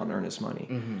hard on earnest money.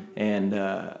 And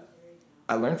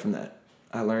I learned from that.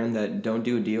 I learned that don't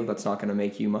do a deal that's not going to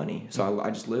make you money. So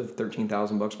I just lived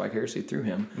 $13,000 vicariously through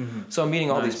him. So I'm meeting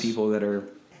all these people that are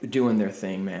doing their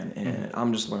thing, man, and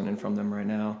I'm just learning from them right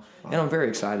now. And I'm very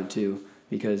excited too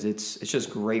because it's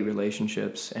just great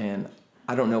relationships, and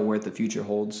I don't know where the future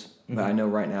holds, but I know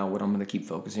right now what I'm going to keep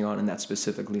focusing on, and that's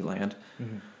specifically land.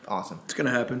 Awesome. It's going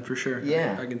to happen for sure.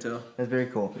 Yeah. I can tell. That's very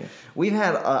cool. Yeah. We've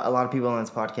had a lot of people on this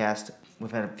podcast.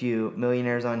 We've had a few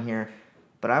millionaires on here,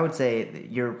 but I would say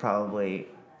that you're probably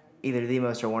either the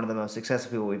most or one of the most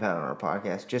successful people we've had on our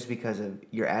podcast just because of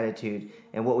your attitude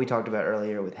and what we talked about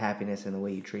earlier with happiness and the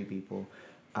way you treat people.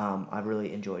 I've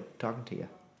really enjoyed talking to you.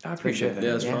 I appreciate that.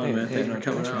 Yeah, it's fun, man. Thanks for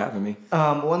coming Thanks for out. having me.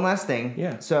 One last thing.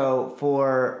 Yeah. So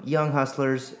for young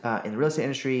hustlers in the real estate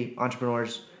industry,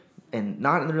 entrepreneurs, and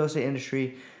not in the real estate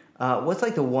industry, what's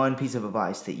like the one piece of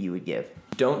advice that you would give?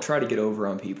 Don't try to get over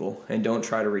on people, and don't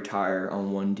try to retire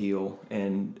on one deal,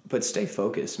 but stay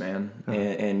focused, man,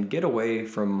 and get away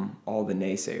from all the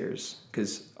naysayers,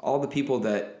 because all the people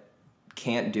that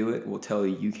can't do it will tell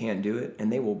you can't do it,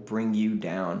 and they will bring you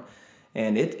down.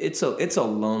 And it's a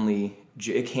lonely,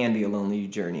 it can be a lonely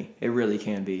journey. It really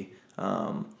can be.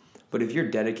 But if you're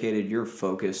dedicated, you're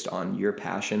focused on your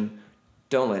passion,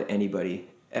 don't let anybody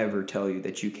ever tell you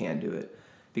that you can't do it.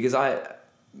 Because I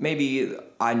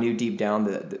knew deep down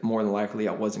that more than likely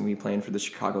I wasn't going to be playing for the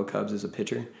Chicago Cubs as a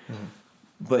pitcher.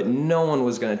 But no one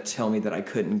was going to tell me that I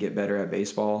couldn't get better at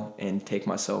baseball and take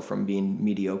myself from being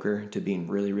mediocre to being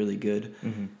really, really good.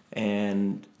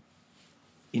 And,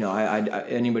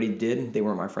 anybody did, they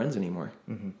weren't my friends anymore.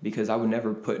 Because I would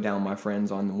never put down my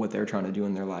friends on what they're trying to do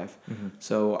in their life.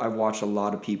 So I've watched a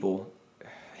lot of people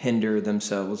hinder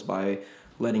themselves by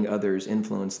letting others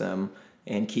influence them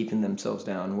and keeping themselves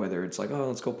down, whether it's like, oh,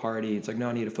 let's go party. It's like, no,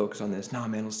 I need to focus on this. No,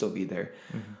 man, we'll still be there.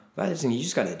 But I just think you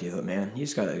just got to do it, man. You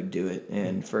just got to do it.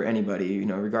 And for anybody,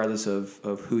 regardless of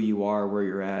who you are, where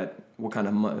you're at, what kind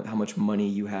of how much money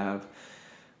you have,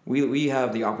 we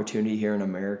have the opportunity here in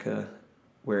America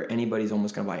where anybody's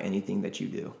almost going to buy anything that you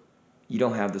do. You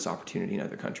don't have this opportunity in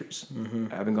other countries.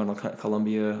 I've been going to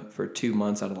Colombia for 2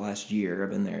 months out of the last year.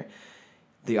 I've been there.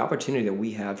 The opportunity that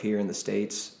we have here in the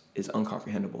States is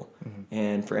uncomprehendable.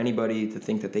 And for anybody to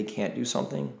think that they can't do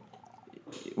something,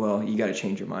 well, you got to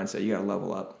change your mindset. You got to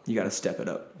level up. You got to step it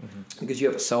up. Because you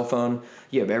have a cell phone,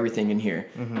 you have everything in here.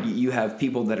 You have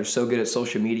people that are so good at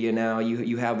social media now.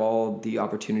 You have all the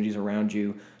opportunities around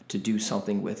you to do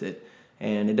something with it.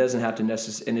 And it doesn't have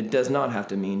to and it does not have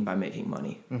to mean by making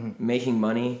money. Making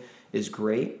money is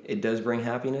great. It does bring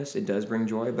happiness. It does bring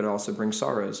joy, but it also brings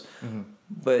sorrows.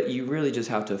 But you really just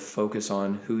have to focus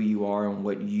on who you are and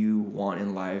what you want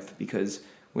in life, because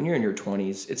when you're in your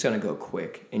 20s, it's going to go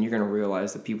quick, and you're going to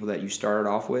realize the people that you started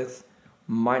off with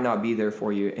might not be there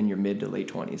for you in your mid to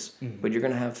late 20s. But you're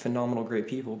going to have phenomenal, great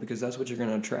people, because that's what you're going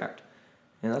to attract.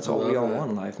 And that's I all we love all that.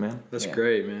 want in life, man. That's Yeah.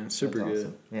 great, man. Super That's good.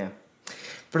 awesome. Yeah.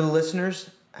 For the listeners,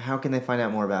 how can they find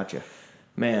out more about you?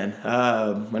 Man,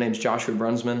 my name's Joshua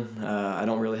Brunsman. I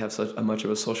don't really have much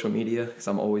of a social media because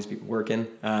I'm always working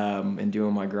and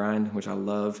doing my grind, which I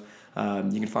love.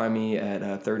 You can find me at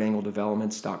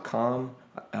thirdangledevelopments.com.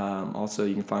 Also,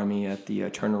 you can find me at the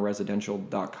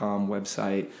turnerresidential.com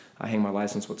website. I hang my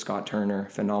license with Scott Turner,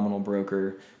 phenomenal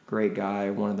broker, great guy,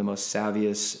 one of the most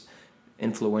savviest,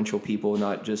 influential people,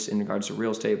 not just in regards to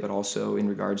real estate, but also in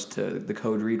regards to the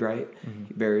code rewrite.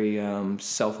 Very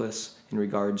selfless in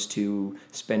regards to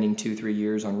spending 2-3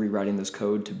 years on rewriting this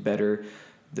code to better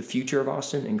the future of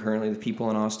Austin and currently the people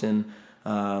in Austin.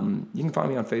 You can find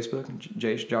me on Facebook,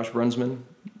 Josh Brunsman,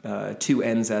 2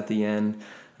 N's at the end.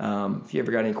 If you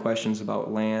ever got any questions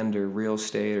about land or real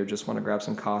estate or just want to grab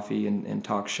some coffee and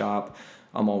talk shop,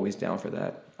 I'm always down for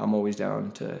that. I'm always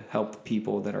down to help the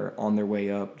people that are on their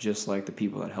way up, just like the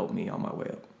people that helped me on my way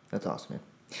up. That's awesome, man.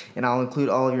 And I'll include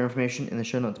all of your information in the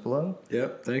show notes below.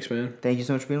 Yep. Thanks, man. Thank you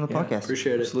so much for being on the podcast.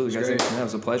 Appreciate it. Absolutely, It was guys. great. Yeah, it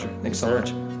was a pleasure. Thanks so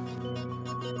much.